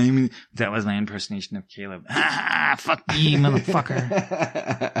that time? That was my impersonation of Caleb. Fuck you, motherfucker.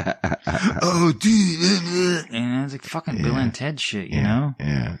 Oh, dude. And it's like fucking Bill and Ted shit, you know?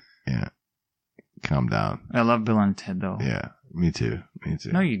 Yeah. Calm down. I love Bill and Ted, though. Yeah, me too.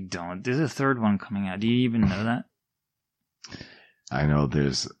 No, you don't. There's a third one coming out. Do you even know that? I know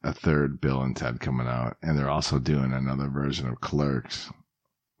there's a third Bill and Ted coming out, and they're also doing another version of Clerks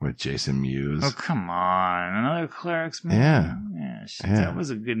with Jason Mewes. Oh, come on. Another Clerks movie? Yeah. Shit, Yeah. That was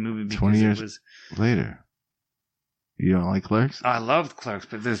a good movie because 20 years it was... later. You don't like Clerks? I loved Clerks,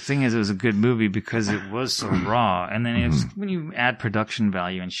 but the thing is, it was a good movie because it was so raw. And then when you add production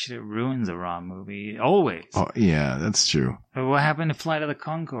value and shit, it ruins a raw movie. Always. Oh, yeah, that's true. But what happened to Flight of the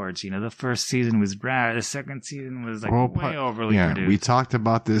Conchords? The first season was rad. The second season was way overly produced. We talked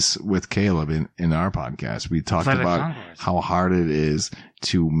about this with Caleb in our podcast. We talked about how hard it is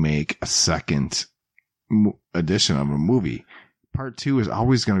to make a second edition of a movie. Part 2 is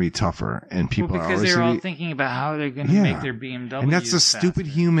always going to be tougher, and people are always because they're all thinking about how they're going to make their BMW. And that's the stupid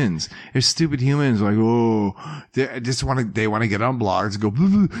humans. There's stupid humans like, they want to get on blogs and go,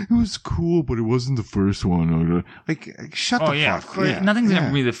 it was cool, but it wasn't the first one. Like shut the fuck. Of course. Nothing's going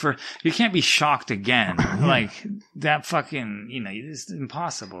to be the first. You can't be shocked again. Like that fucking, it's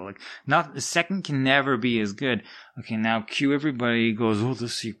impossible. Like the second can never be as good. Okay, now cue everybody goes, the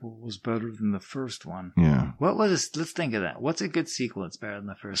sequel was better than the first one. Yeah. What was this? Let's think of that. What's a good sequel that's better than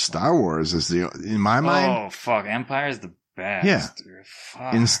the first one? Star Wars is in my mind. Oh, fuck. Empire's the best. Yeah.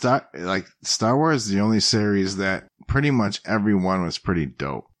 Fuck. Star Wars is the only series that pretty much everyone was pretty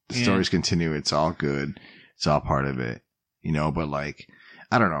dope. The stories continue. It's all good. It's all part of it. But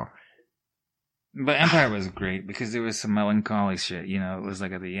I don't know. But Empire was great because there was some melancholy shit. It was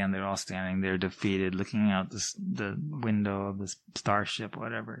like at the end, they're all standing there defeated, looking out the window of this starship,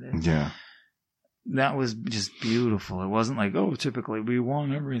 whatever it is. Yeah. That was just beautiful. It wasn't like, typically we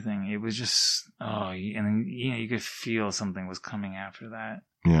won everything. It was just, and then, you could feel something was coming after that.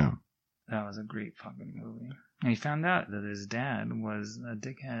 Yeah. That was a great fucking movie. And he found out that his dad was a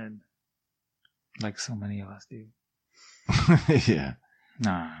dickhead. Like so many of us do. Yeah.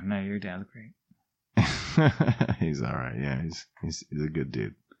 No, your dad's great. He's all right. Yeah, he's a good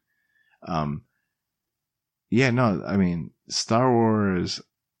dude. Yeah, no, I mean, Star Wars,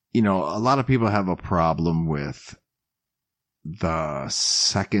 a lot of people have a problem with the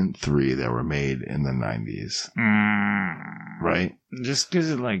second 3 that were made in the 90s. Right? Just because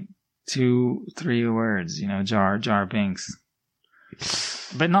of 2-3 words, Jar Binks.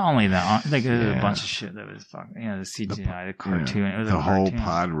 But not only that, a bunch of shit that was fucking, the CGI, the cartoon. It was the a whole cartoon.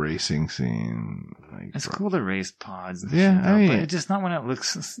 Pod racing scene. It's cool to race pods. And yeah, shit, though, but it's just not when it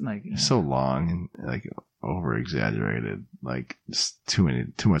looks like so long and over exaggerated. Just too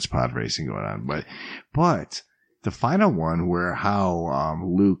much pod racing going on. But the final one where how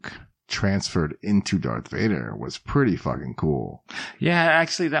Luke transferred into Darth Vader was pretty fucking cool. Yeah,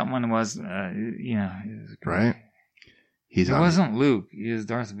 actually, that one was, right. It wasn't Luke. He was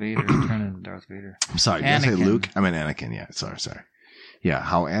Darth Vader. He turned into Darth Vader. I'm sorry. Did I say Luke? I meant Anakin. Yeah. Sorry. Yeah.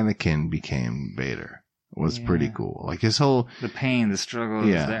 How Anakin became Vader was pretty cool. His whole... The pain, the struggle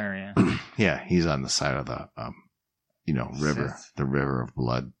is there, yeah. Yeah. He's on the side of the, river. Sith. The river of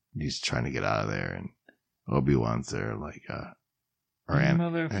blood. He's trying to get out of there. And Obi-Wan's there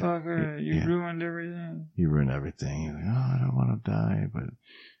motherfucker, you ruined everything. You ruined everything. He's like, I don't want to die. But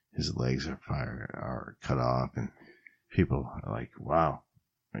his legs are cut off and... People are like, wow.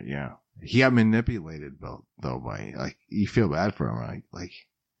 But yeah. He got manipulated, though, by, you feel bad for him, right?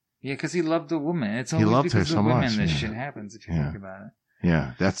 Yeah, because he loved the woman. It's he always loved because her so of women much, this shit happens, if you think about it.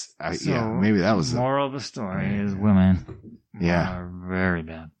 Yeah, maybe that was the moral of the story is women are very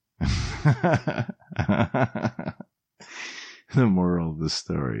bad. The moral of the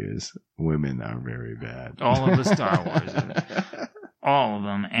story is women are very bad. All of the Star Wars. All of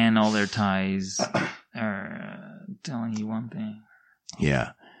them, and all their ties are telling you one thing.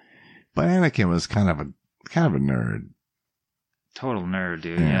 Yeah. But Anakin was kind of kind of a nerd. Total nerd,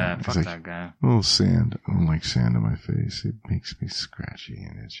 dude. Yeah, Yeah, it's fuck like, that guy. A little sand. I don't like sand on my face. It makes me scratchy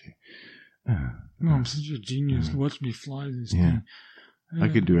and itchy. No, I'm such a genius. Watch me fly this thing. I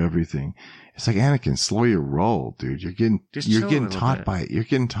could do everything. It's like, Anakin, slow your roll, dude. You're getting taught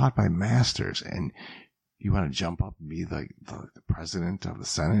by masters, and you want to jump up and be like the president of the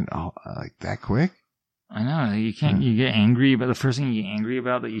Senate, like that quick? I know, you can't. You get angry about the first thing you get angry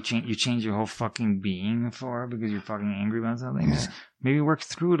about that you change your whole fucking being for because you're fucking angry about something. Yeah. Just maybe work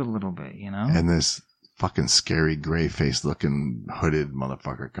through it a little bit, you know. And this fucking scary gray faced looking hooded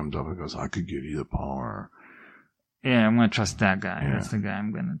motherfucker comes up and goes, "I could give you the power." Yeah, I'm gonna trust that guy. Yeah. That's the guy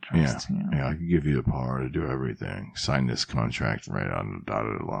I'm gonna trust. Yeah, I could give you the power to do everything. Sign this contract right on the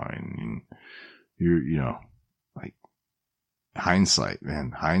dotted line. And you know, like hindsight,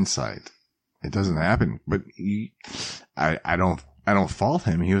 man, hindsight. It doesn't happen, but I don't fault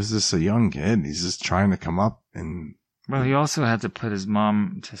him. He was just a young kid. He's just trying to come up and. Well, he also had to put his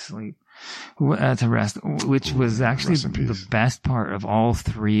mom to sleep, to rest, which was actually the best part of all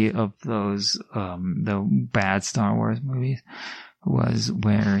three of those, the bad Star Wars movies, was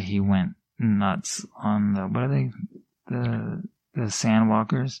where he went nuts on the, what are they? The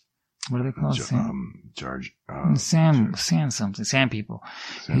Sandwalkers? What are they called? Sand people.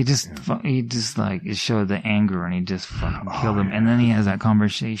 He just like, it showed the anger and he just fucking killed them. And then he has that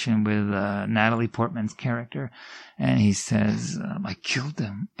conversation with, Natalie Portman's character. And he says, I killed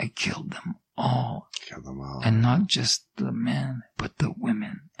them all. And not just the men, but the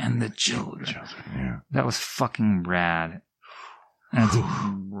women and the children. Yeah. That was fucking rad. That's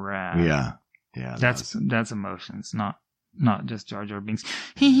rad. Yeah. Yeah. That's emotions, not just Jar Jar Binks.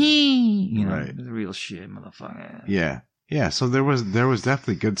 You know, right. The real shit, motherfucker. Yeah. Yeah. So there was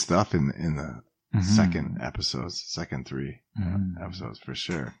definitely good stuff in the second three episodes for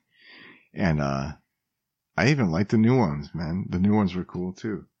sure. And, I even like the new ones, man. The new ones were cool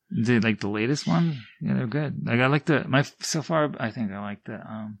too. Did like the latest one? Yeah, they're good. Like I like so far I think I like the,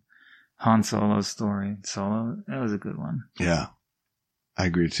 Han Solo story. Solo, that was a good one. Yeah. I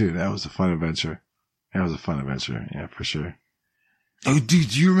agree too. That was a fun adventure. Yeah, for sure. Oh, dude,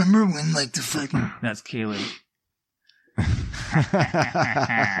 do you remember when, like, the fucking... That's Caleb.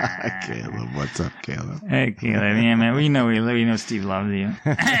 Caleb, what's up, Caleb? Hey, Caleb. Yeah, man, we know Steve loves you.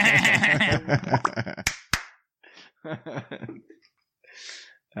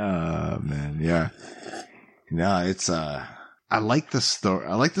 Oh, man, yeah. No, it's, I like the story.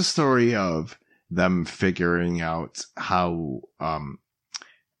 I like the story of them figuring out how,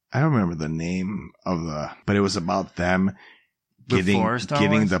 I don't remember the name but it was about them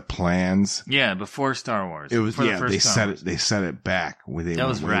getting the plans. Yeah, before Star Wars. It was, they set it back. That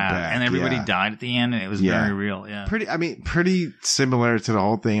was rad. And everybody died at the end and it was very real. Yeah. Pretty similar to the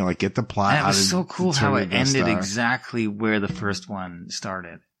whole thing. Like get the plot. And it was so cool how it ended exactly where the first one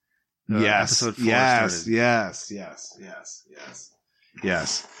started. Episode 4 started.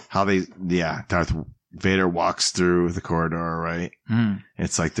 Yes. How Darth Vader walks through the corridor, right?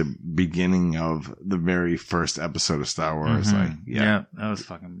 It's like the beginning of the very first episode of Star Wars. Like, that was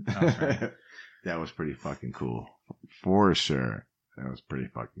right. That was pretty fucking cool. For sure. That was pretty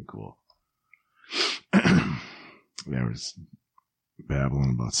fucking cool. There was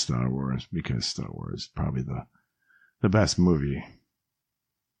babbling about Star Wars because Star Wars is probably the best movie.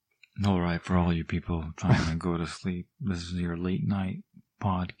 All right, for all you people trying to go to sleep, this is your late night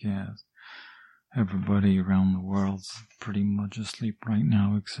podcast. Everybody around the world's pretty much asleep right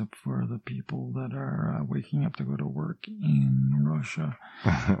now, except for the people that are waking up to go to work in Russia.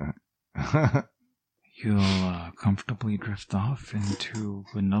 You'll comfortably drift off into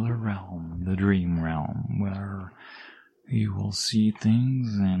another realm, the dream realm, where you will see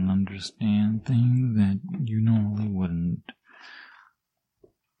things and understand things that you normally wouldn't.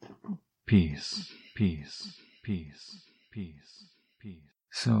 Peace, peace, peace, peace, peace.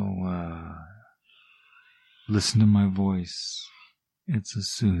 So, listen to my voice. It's a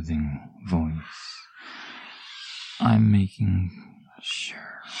soothing voice. I'm making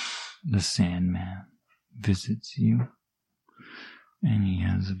sure the Sandman visits you. And he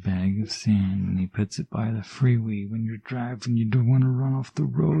has a bag of sand and he puts it by the freeway when you're driving. You don't want to run off the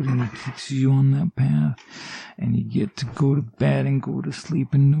road and he keeps you on that path. And you get to go to bed and go to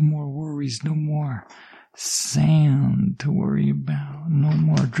sleep and no more worries, no more sand to worry about, no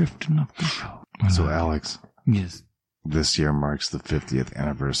more drifting up the road. So Alex. Yes. This year marks the 50th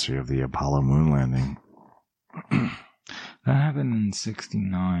anniversary of the Apollo moon landing. That happened in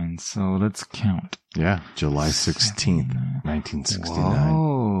 1969, so let's count. Yeah, July 16th, 1969.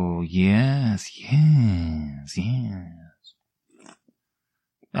 Oh, yes.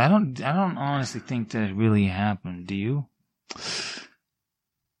 I don't honestly think that it really happened. Do you?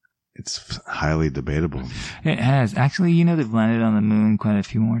 It's highly debatable. It has. Actually, they've landed on the moon quite a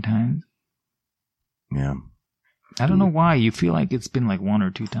few more times. Yeah. I don't know why. You feel like it's been like 1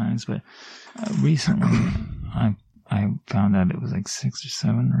 or 2 times, but recently I found out it was like 6 or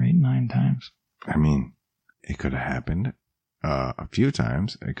 7 or 8, 9 times. I mean, it could have happened a few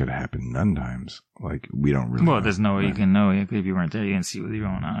times. It could have happened none times. Like, we don't really know. There's no way you can know it. If you weren't there, you can see it with your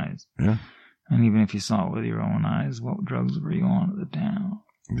own eyes. Yeah. And even if you saw it with your own eyes, what drugs were you on at the time?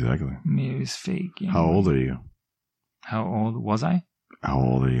 Exactly. Maybe it was fake. How old are you? How old was I? How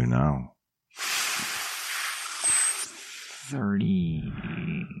old are you now?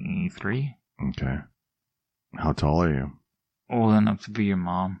 33. Okay. How tall are you? Old enough to be your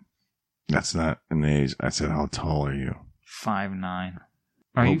mom. That's not an age. I said, how tall are you? 5'9".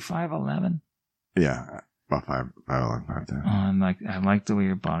 Are you 5'11"? Yeah, about 5'11", 5'10". I like the way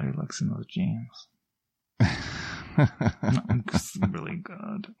your body looks in those jeans. It's really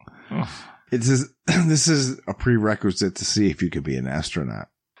good. Ugh. This is a prerequisite to see if you could be an astronaut.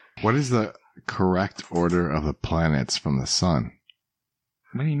 What is the correct order of the planets from the sun?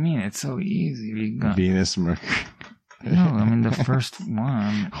 What do you mean? It's so easy. You got Venus, Mercury. No, I mean the first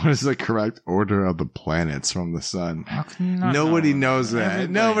one. What is the correct order of the planets from the sun? How can you not Nobody know? knows that.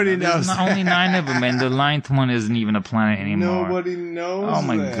 Everybody Nobody knows There's that. only 9 of them, and the 9th one isn't even a planet anymore. Nobody knows. Oh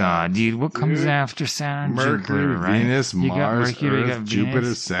my that. God, dude! What comes Dude. after Saturn? Mercury, Jupiter, right? Venus, You got Mars, Mercury, you Earth, got Jupiter,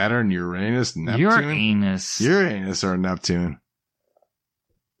 Venus. Saturn, Uranus, Neptune. Uranus. Uranus or Neptune.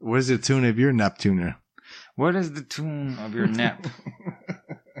 What is the tune of your Neptuner? What is the tune of your nep?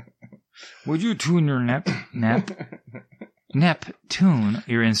 Would you tune your nep? Nep, tune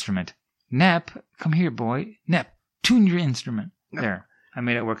your instrument. Nep, come here, boy. Nep, tune your instrument. Nep. There. I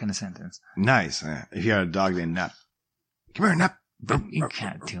made it work in a sentence. Nice. If you had a dog named Nep. Come here, Nep. You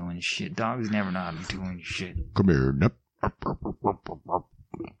can't tune shit. Dogs never know how to tune shit. Come here, Nep.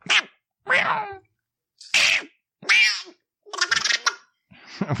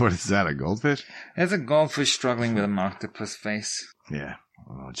 What is that, a goldfish? There's a goldfish struggling with an octopus face. Yeah,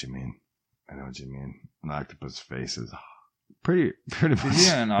 I know what you mean. An octopus face is pretty much. Did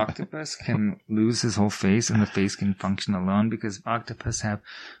you know an octopus can lose his whole face and the face can function alone? Because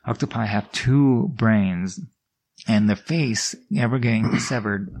octopi have 2 brains, and the face, ever getting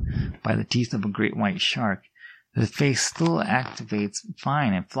severed by the teeth of a great white shark, the face still activates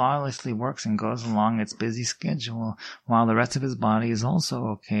fine and flawlessly works and goes along its busy schedule, while the rest of his body is also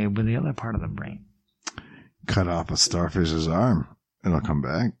okay with the other part of the brain. Cut off a starfish's arm, it'll come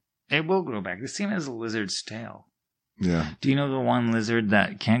back. It will grow back. The same as a lizard's tail. Yeah. Do you know the one lizard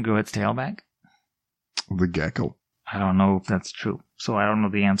that can't grow its tail back? The gecko. I don't know if that's true, so I don't know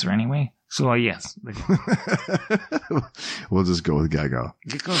the answer anyway. So yes. We'll just go with gecko.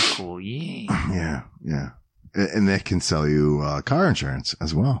 Gecko's cool, yeah. Yeah. And they can sell you car insurance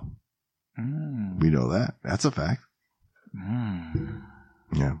as well. Mm. We know that. That's a fact. Mm.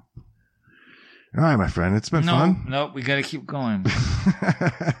 Yeah. All right, my friend. It's been fun. No, we gotta keep going.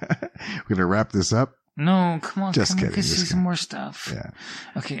 We're going to wrap this up. No, come on. Just come kidding, on, just see kidding. some more stuff. Yeah.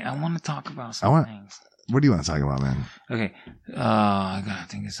 Okay, I want to talk about some things. What do you want to talk about, man? Okay, I gotta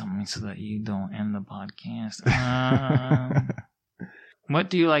think of something so that you don't end the podcast. What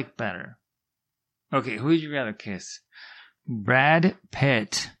do you like better? Okay, who would you rather kiss? Brad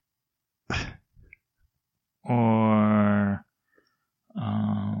Pitt or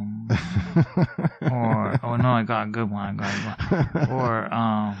oh no, I got a good one. Or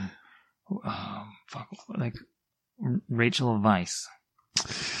like Rachel Weisz.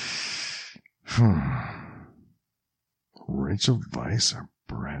 Rachel Weisz or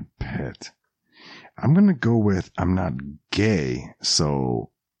Brad Pitt? I'm going to go with, I'm not gay, so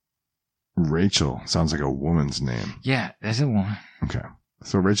Rachel sounds like a woman's name. Yeah, that's a woman. Okay.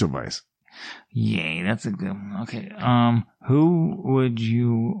 So Rachel Weisz. Yay, that's a good one. Okay, who would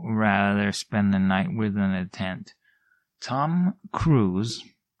you rather spend the night with in a tent? Tom Cruise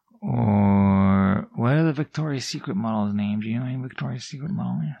or what are the Victoria's Secret models' names? Do you know any Victoria's Secret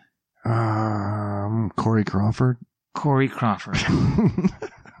model names? Corey Crawford. Corey Crawford.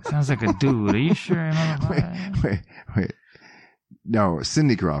 Sounds like a dude. Are you sure you know about that? Wait. No,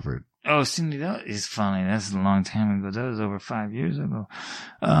 Cindy Crawford. Oh, Cindy, that is funny. That's a long time ago. That was over 5 years ago.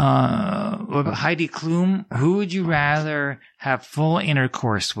 What about Heidi Klum? Who would you rather have full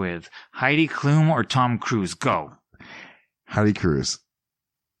intercourse with? Heidi Klum or Tom Cruise? Go. Heidi Cruz.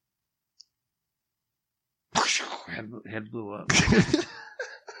 Head blew up.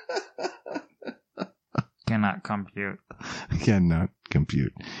 Cannot compute. Cannot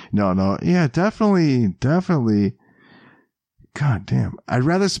compute. No. Yeah, definitely God damn. I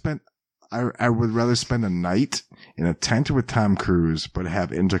would rather spend a night in a tent with Tom Cruise, but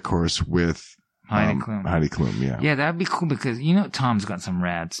have intercourse with Heidi Klum. Heidi Klum, yeah. Yeah, that'd be cool because, Tom's got some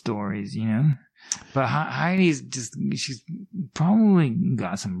rad stories, But Heidi's she's probably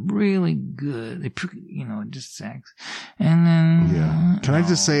got some really good, just sex. And then... Yeah. Can I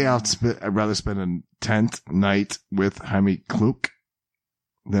just say I'd rather spend a tent night with Heidi Klum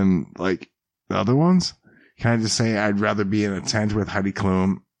than, like, the other ones? Can I just say I'd rather be in a tent with Heidi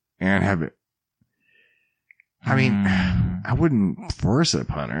Klum and have it... I mean, I wouldn't force it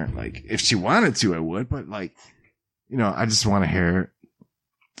upon her. Like, if she wanted to, I would, but, like, I just want to hear...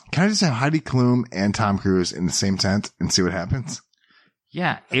 Can I just have Heidi Klum and Tom Cruise in the same tent and see what happens?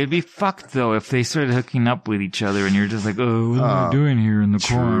 Yeah, it'd be fucked though if they started hooking up with each other and you're just like, oh, what are we doing here in the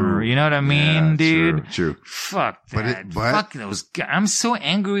corner? You know what I mean, dude? True. Fuck that. Fuck those guys. I'm so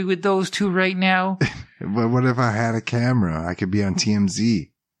angry with those two right now. But what if I had a camera? I could be on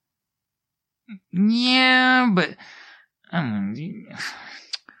TMZ. Yeah, but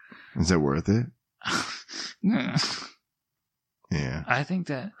is that worth it? Yeah. I think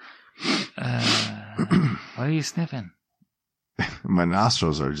that. What are you sniffing? My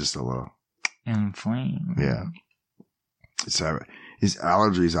nostrils are just a little inflamed. Yeah. His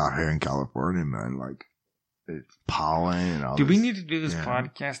allergies out here in California, man. Like, it's pollen and all. Do we need to do this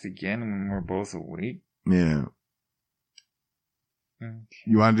podcast again when we're both awake? Yeah. Okay.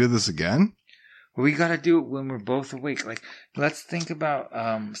 You want to do this again? Well, we got to do it when we're both awake. Like, let's think about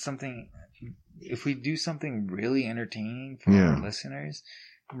something. If we do something really entertaining for our listeners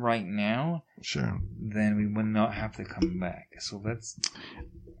right now, sure, then we would not have to come back. So let's.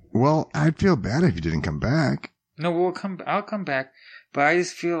 Well, I'd feel bad if you didn't come back. No, I'll come back, but I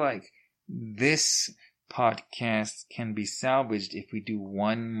just feel like this podcast can be salvaged if we do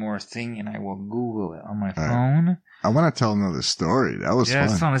one more thing, and I will Google it on my phone. Right. I want to tell another story. That was fun. Yeah,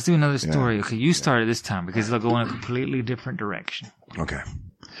 it's fun. Let's do another story. Okay, you start it this time because it'll go in a completely different direction. Okay.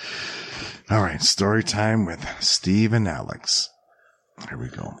 All right, story time with Steve and Alex. Here we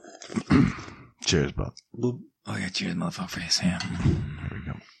go. Cheers, bud. Oh yeah, cheers, motherfucker. Yeah. Here we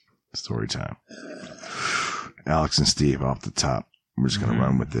go. Story time. Alex and Steve off the top. We're just going to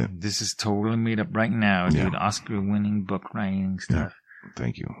run with it. This is totally made up right now, dude. Oscar-winning book writing stuff. Yeah.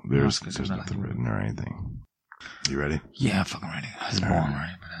 Thank you. There's nothing written or anything. You ready? Yeah, I'm fucking ready. I was born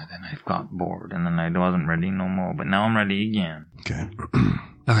ready, but then I got bored, and then I wasn't ready no more. But now I'm ready again. Okay.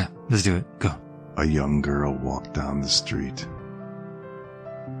 Okay, let's do it. Go. A young girl walked down the street.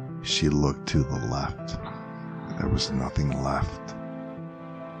 She looked to the left. There was nothing left.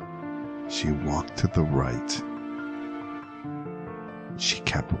 She walked to the right. She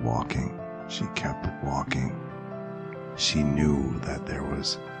kept walking. She kept walking. She knew that there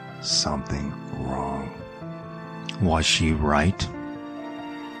was something wrong. Was she right?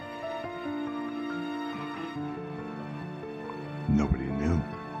 Nobody knew.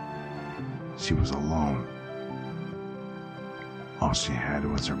 She was alone. All she had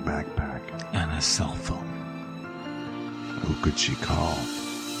was her backpack. And a cell phone. Who could she call?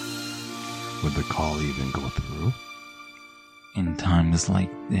 Would the call even go through? In times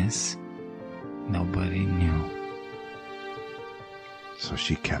like this, nobody knew. So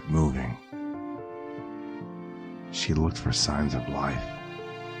she kept moving. She looked for signs of life,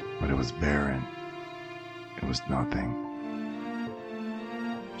 but it was barren. It was nothing.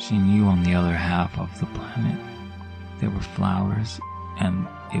 She knew on the other half of the planet there were flowers and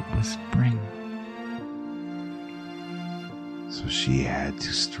it was spring. So she had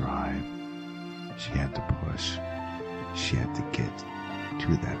to strive. She had to push. She had to get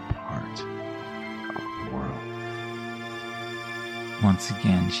to that part of the world. Once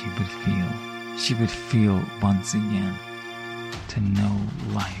again, she would feel once again to know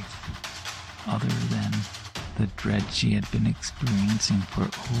life other than the dread she had been experiencing for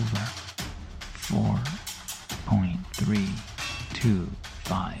over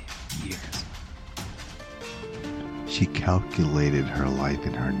 4.325 years. She calculated her life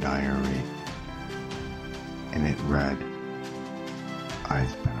in her diary, and it read,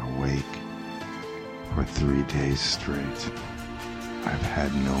 I've been awake for 3 days straight. I've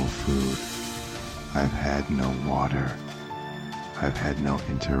had no food. I've had no water. I've had no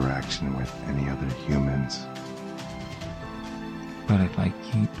interaction with any other humans. But if I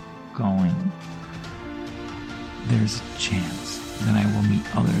keep going, there's a chance that I will meet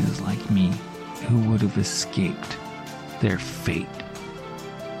others like me who would have escaped their fate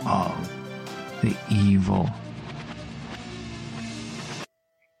of the evil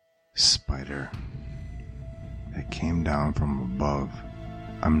spider that came down from above.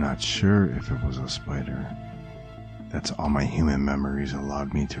 I'm not sure if it was a spider, That's all my human memories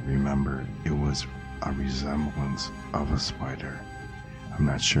allowed me to remember. It was a resemblance of a spider. I'm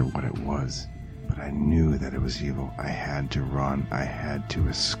not sure what it was, but I knew that it was evil. I had to run. I had to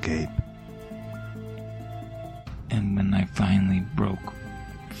escape. And when I finally broke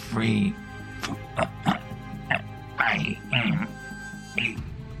free, I am a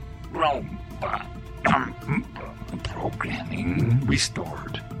robot. Programming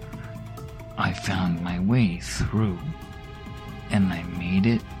restored. I found my way through, and I made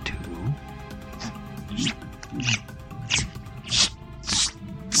it to...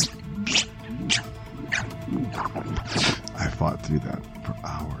 I fought through that for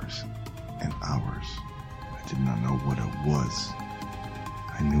hours and hours. I did not know what it was.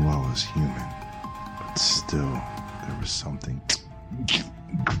 I knew I was human, but still, there was something.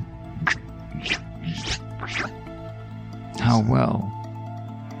 How well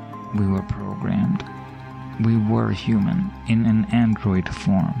we were programmed. We were human in an android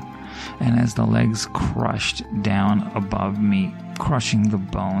form, and as the legs crushed down above me, crushing the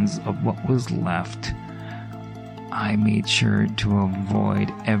bones of what was left, I made sure to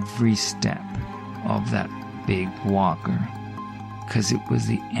avoid every step of that big walker, because it was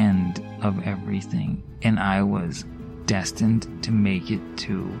the end of everything, and I was destined to make it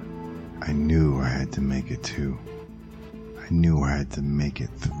too. I knew I had to make it too. I knew I had to make it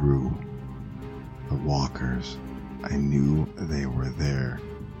through the walkers. I knew they were there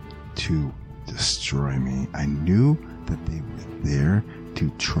to destroy me. I knew that they were there to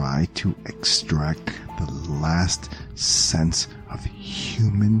try to extract the last sense of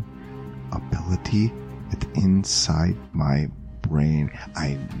human ability inside my brain.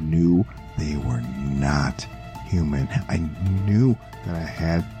 I knew they were not human. I knew that I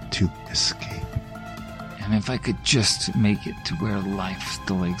had to escape. And if I could just make it to where life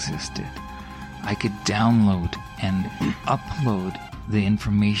still existed, I could download and upload the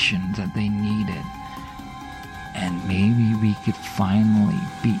information that they needed. And maybe we could finally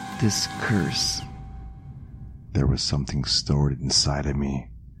beat this curse. There was something stored inside of me.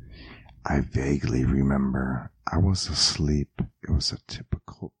 I vaguely remember I was asleep. It was a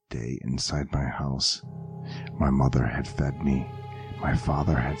typical day inside my house. My mother had fed me. My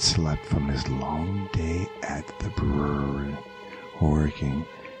father had slept from his long day at the brewery, working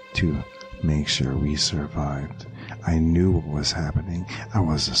to make sure we survived. I knew what was happening. I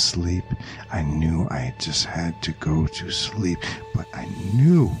was asleep. I knew I just had to go to sleep, but I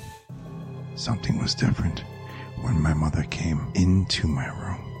knew something was different when my mother came into my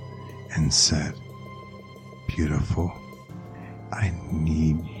room and said, "Beautiful, I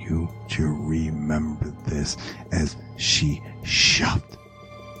need you to remember this," as she shoved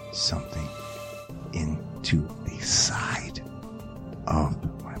something into the side of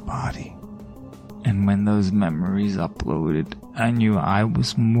my body. And when those memories uploaded, I knew I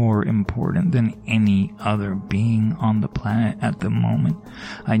was more important than any other being on the planet at the moment.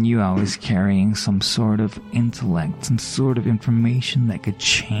 I knew I was carrying some sort of intellect, some sort of information that could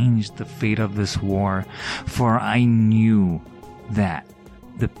change the fate of this war. For I knew that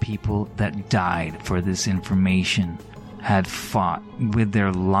the people that died for this information had fought with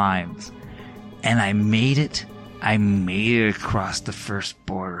their lives. And I made it across the first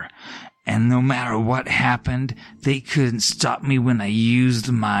border. And no matter what happened, they couldn't stop me when I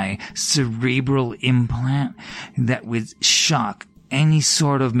used my cerebral implant that would shock any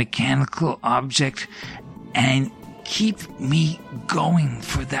sort of mechanical object and keep me going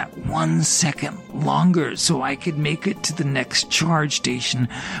for that 1 second longer so I could make it to the next charge station.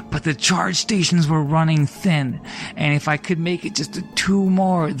 But the charge stations were running thin, and if I could make it just 2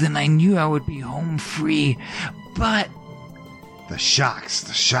 more, then I knew I would be home free. But The shocks,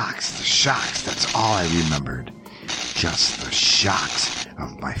 that's all I remembered. Just the shocks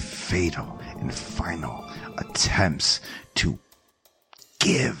of my fatal and final attempts to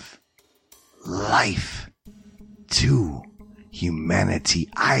give life to humanity.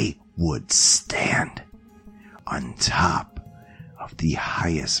 I would stand on top of the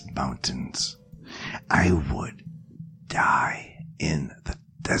highest mountains. I would die in the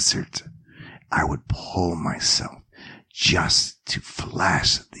desert. I would pull myself just to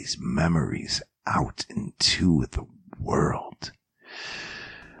flash these memories out into the world.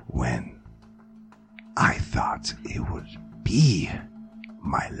 When I thought it would be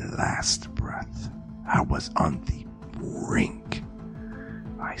my last breath, I was on the brink.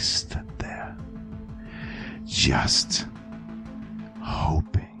 I stood there, just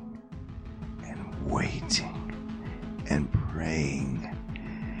hoping and waiting and praying,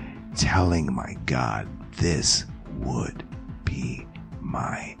 telling my God this would be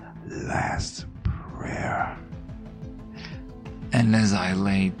my last prayer. And as I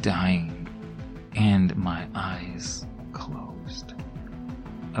lay dying and my eyes closed,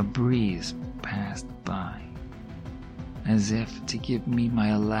 a breeze passed by, as if to give me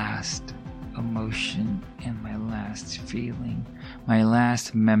my last emotion and my last feeling, my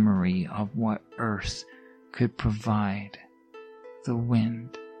last memory of what Earth could provide, the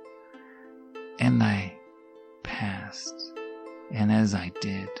wind. And I passed, and as I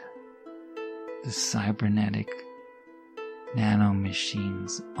did, the cybernetic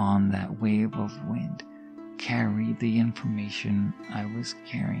nanomachines on that wave of wind carried the information I was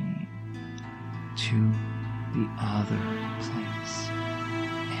carrying to the other place,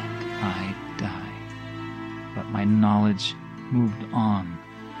 and I died. But my knowledge moved on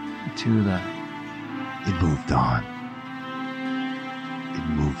to the... It moved on. It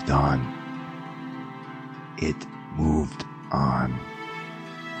moved on. It moved on.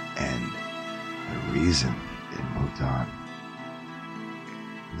 And the reason it moved on,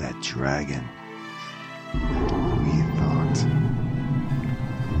 that dragon that we thought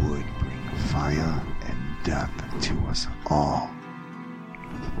would bring fire and death to us all,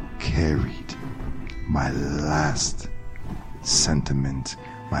 carried my last sentiment,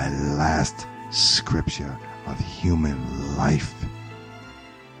 my last scripture of human life.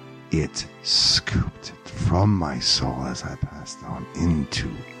 It scooped it from my soul as I passed on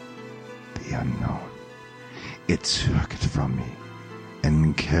into the unknown. It took it from me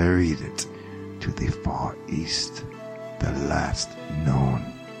and carried it to the far east, the last known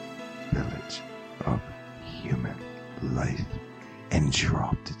village of human life, and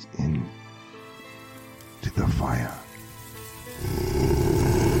dropped it in to the fire.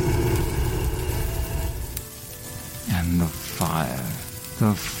 And the fire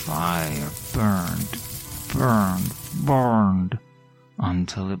burned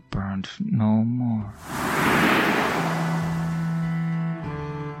until it burned no more.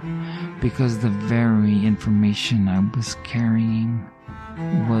 Because the very information I was carrying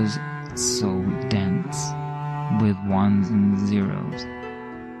was so dense with ones and zeros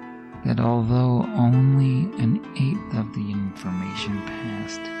that although only an eighth of the information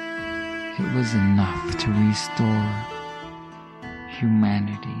passed, it was enough to restore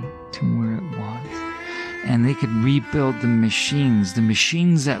humanity to where it was. And they could rebuild the machines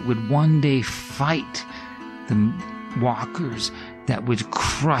that would one day fight the walkers, that would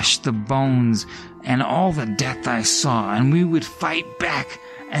crush the bones and all the death I saw, and we would fight back,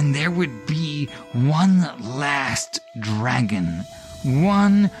 and there would be one last dragon,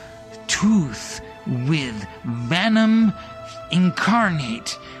 one tooth with venom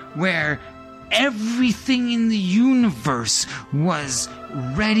incarnate, where everything in the universe was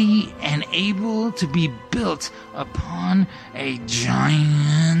ready and able to be built upon a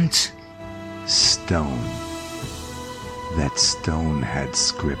giant stone. That stone had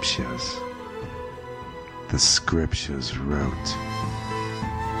scriptures. The scriptures wrote,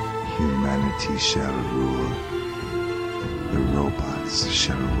 humanity shall rule, the robots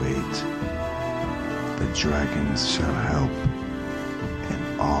shall wait, the dragons shall help, and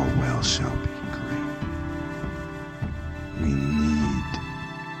all well shall be great. We need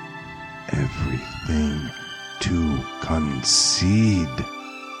everything to concede.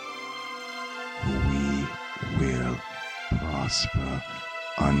 We will prosper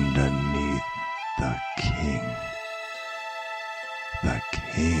underneath the king. The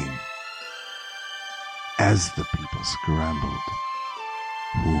king. As the people scrambled,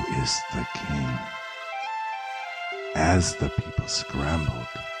 who is the king? As the people scrambled,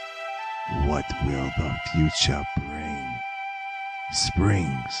 what will the future bring?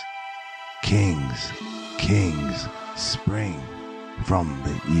 Springs, kings, kings spring from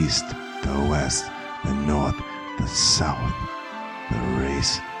the east, the west, the north, the south. The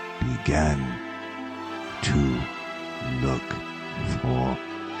race began to look for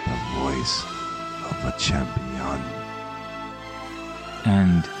the voice of a champion.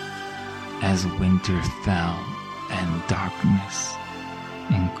 And as winter fell and darkness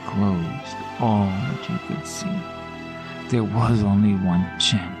enclosed all that you could see, there was only one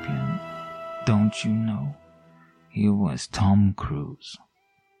champion. Don't you know? He was Tom Cruise.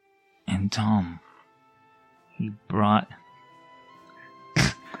 And Tom, he brought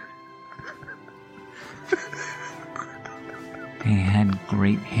he had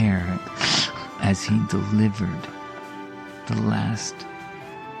great hair as he delivered the last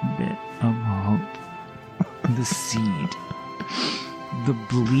bit of hope, the seed, the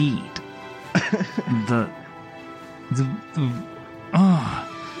bleed,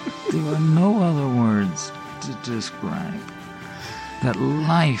 there are no other words to describe that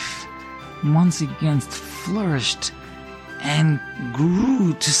life once again flourished and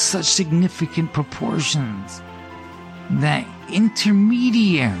grew to such significant proportions that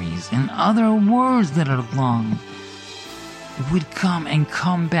intermediaries, in other worlds that are long, would come and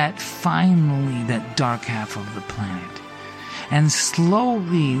combat finally that dark half of the planet. And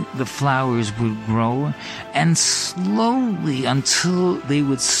slowly the flowers would grow, and slowly until they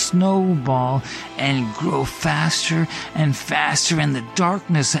would snowball and grow faster and faster, and the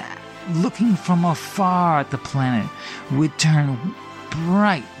darkness, looking from afar at the planet, would turn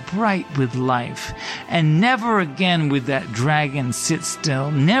bright with life. And never again would that dragon sit still.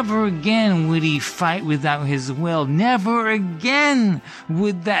 Never again would he fight without his will. Never again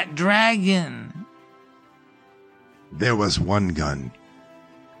would that dragon. There was one gun.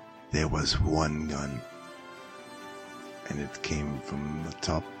 There was one gun. And it came from the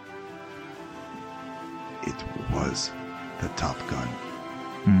top. It was the Top Gun.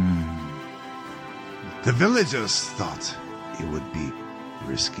 The villagers thought it would be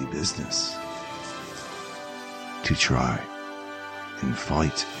risky business to try and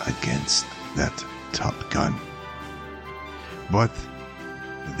fight against that Top Gun. But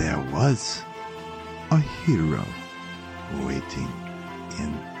there was a hero waiting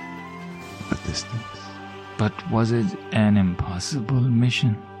in the distance. But was it an impossible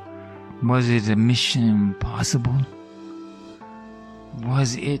mission? Was it a mission impossible?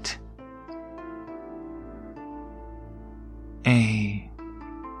 Was it a...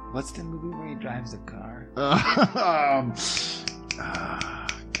 What's the movie where he drives a car? God,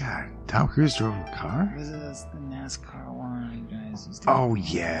 Tom Cruise drove a car? Was it the NASCAR one? He drives... Oh,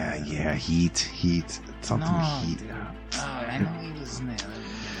 yeah, Heat. Something Heat. I know he was in there.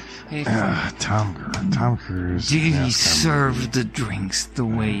 Hey, Tom Cruise. did he serve the drinks the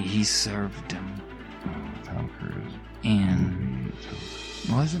way he served them? Tom Cruise. And...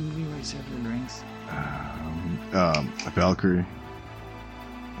 What was the movie where he served the drinks? Valkyrie.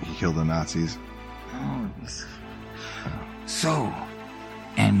 He killed the Nazis. Oh, it was... So,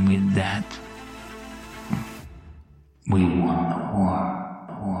 and with that, we won the war.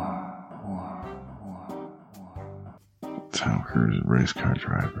 Tom Cruise, race car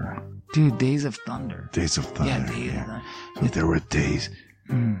driver. Dude, Days of Thunder. Days of Thunder. Yeah, Days of Thunder. So there were days.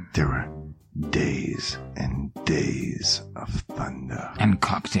 There were days and days of thunder. And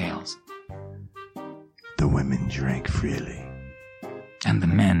cocktails. The women drank freely. And the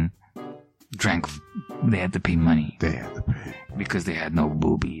men drank. They had to pay money. They had to pay. Because they had no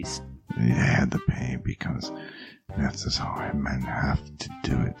boobies. They had to pay because that's just how men have to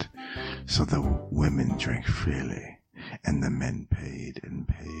do it. So the women drank freely. And the men paid and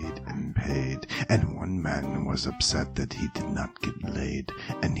paid and paid. And one man was upset that he did not get laid.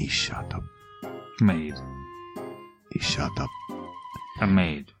 And he shot up. Maid. He shot up. A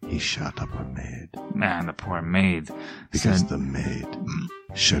maid. He shot up a maid. Man, the poor maid. Because the maid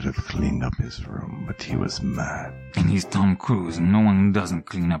should have cleaned up his room, but he was mad. And he's Tom Cruise, and no one doesn't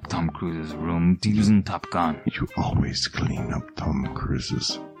clean up Tom Cruise's room using Top Gun. You always clean up Tom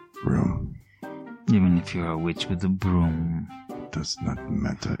Cruise's room. Even if you're a witch with a broom. Does not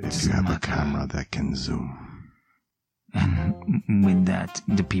matter if you have a camera that can zoom. And with that,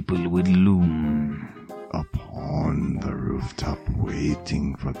 the people would loom upon the rooftop,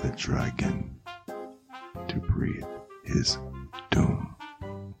 waiting for the dragon to breathe his doom.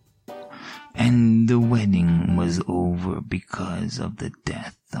 And the wedding was over because of the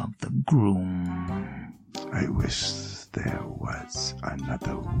death of the groom. I wish there was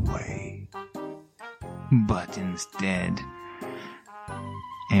another way. But instead,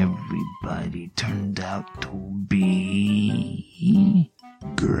 everybody turned out to be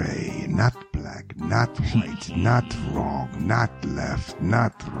gray, not black, not white, not wrong, not left,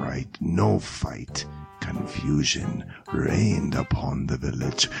 not right, no fight. Confusion reigned upon the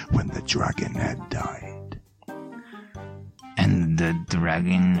village when the dragon had died. And the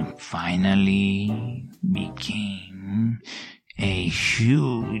dragon finally became a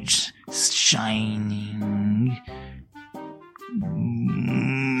huge, shining...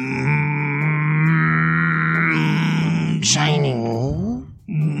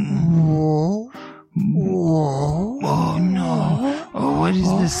 Oh no. Oh, what is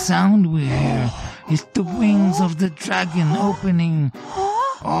the sound we hear? It's the wings of the dragon opening.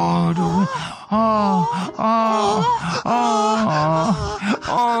 Oh, the wind.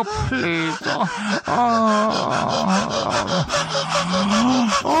 Oh, please.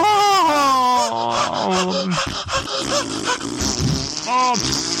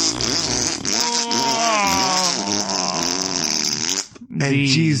 And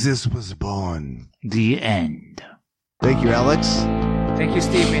Jesus was born. The end. Thank you, Alex. Thank you,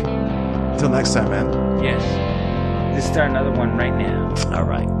 Stephen. Until next time, man. Yes. Just start another one right now. All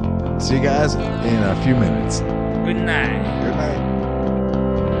right. See you guys in a few minutes. Good night. Good night.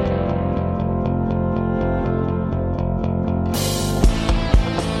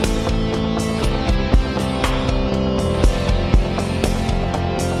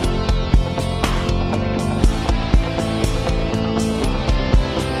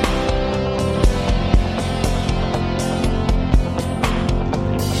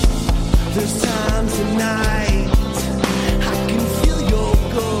 There's times at night I can feel your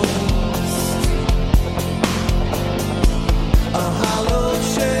ghost, a hollow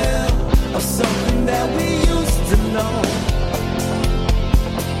shell of something that we used to know.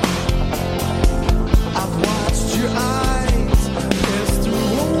 I've watched your eyes pass through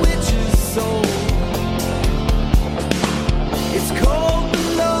a witch's soul. It's cold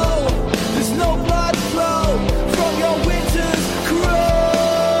below, there's no blood flow from your winter's crow.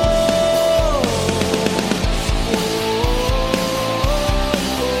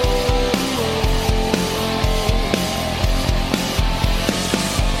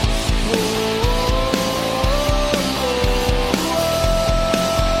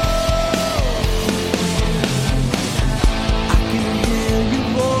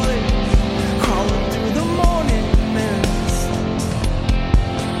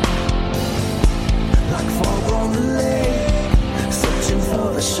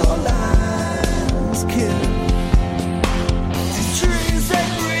 Shorelines kill. These trees they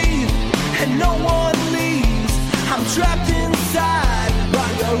breathe and no one leaves. I'm trapped inside by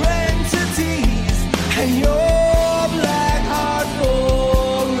your entities and your black heart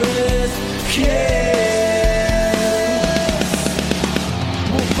forest kiss.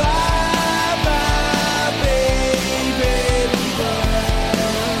 Well, bye bye baby bird.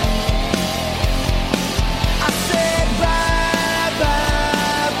 I said bye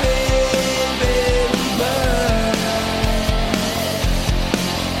bye baby bird.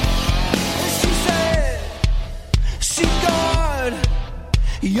 And she said she guard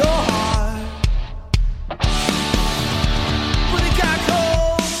your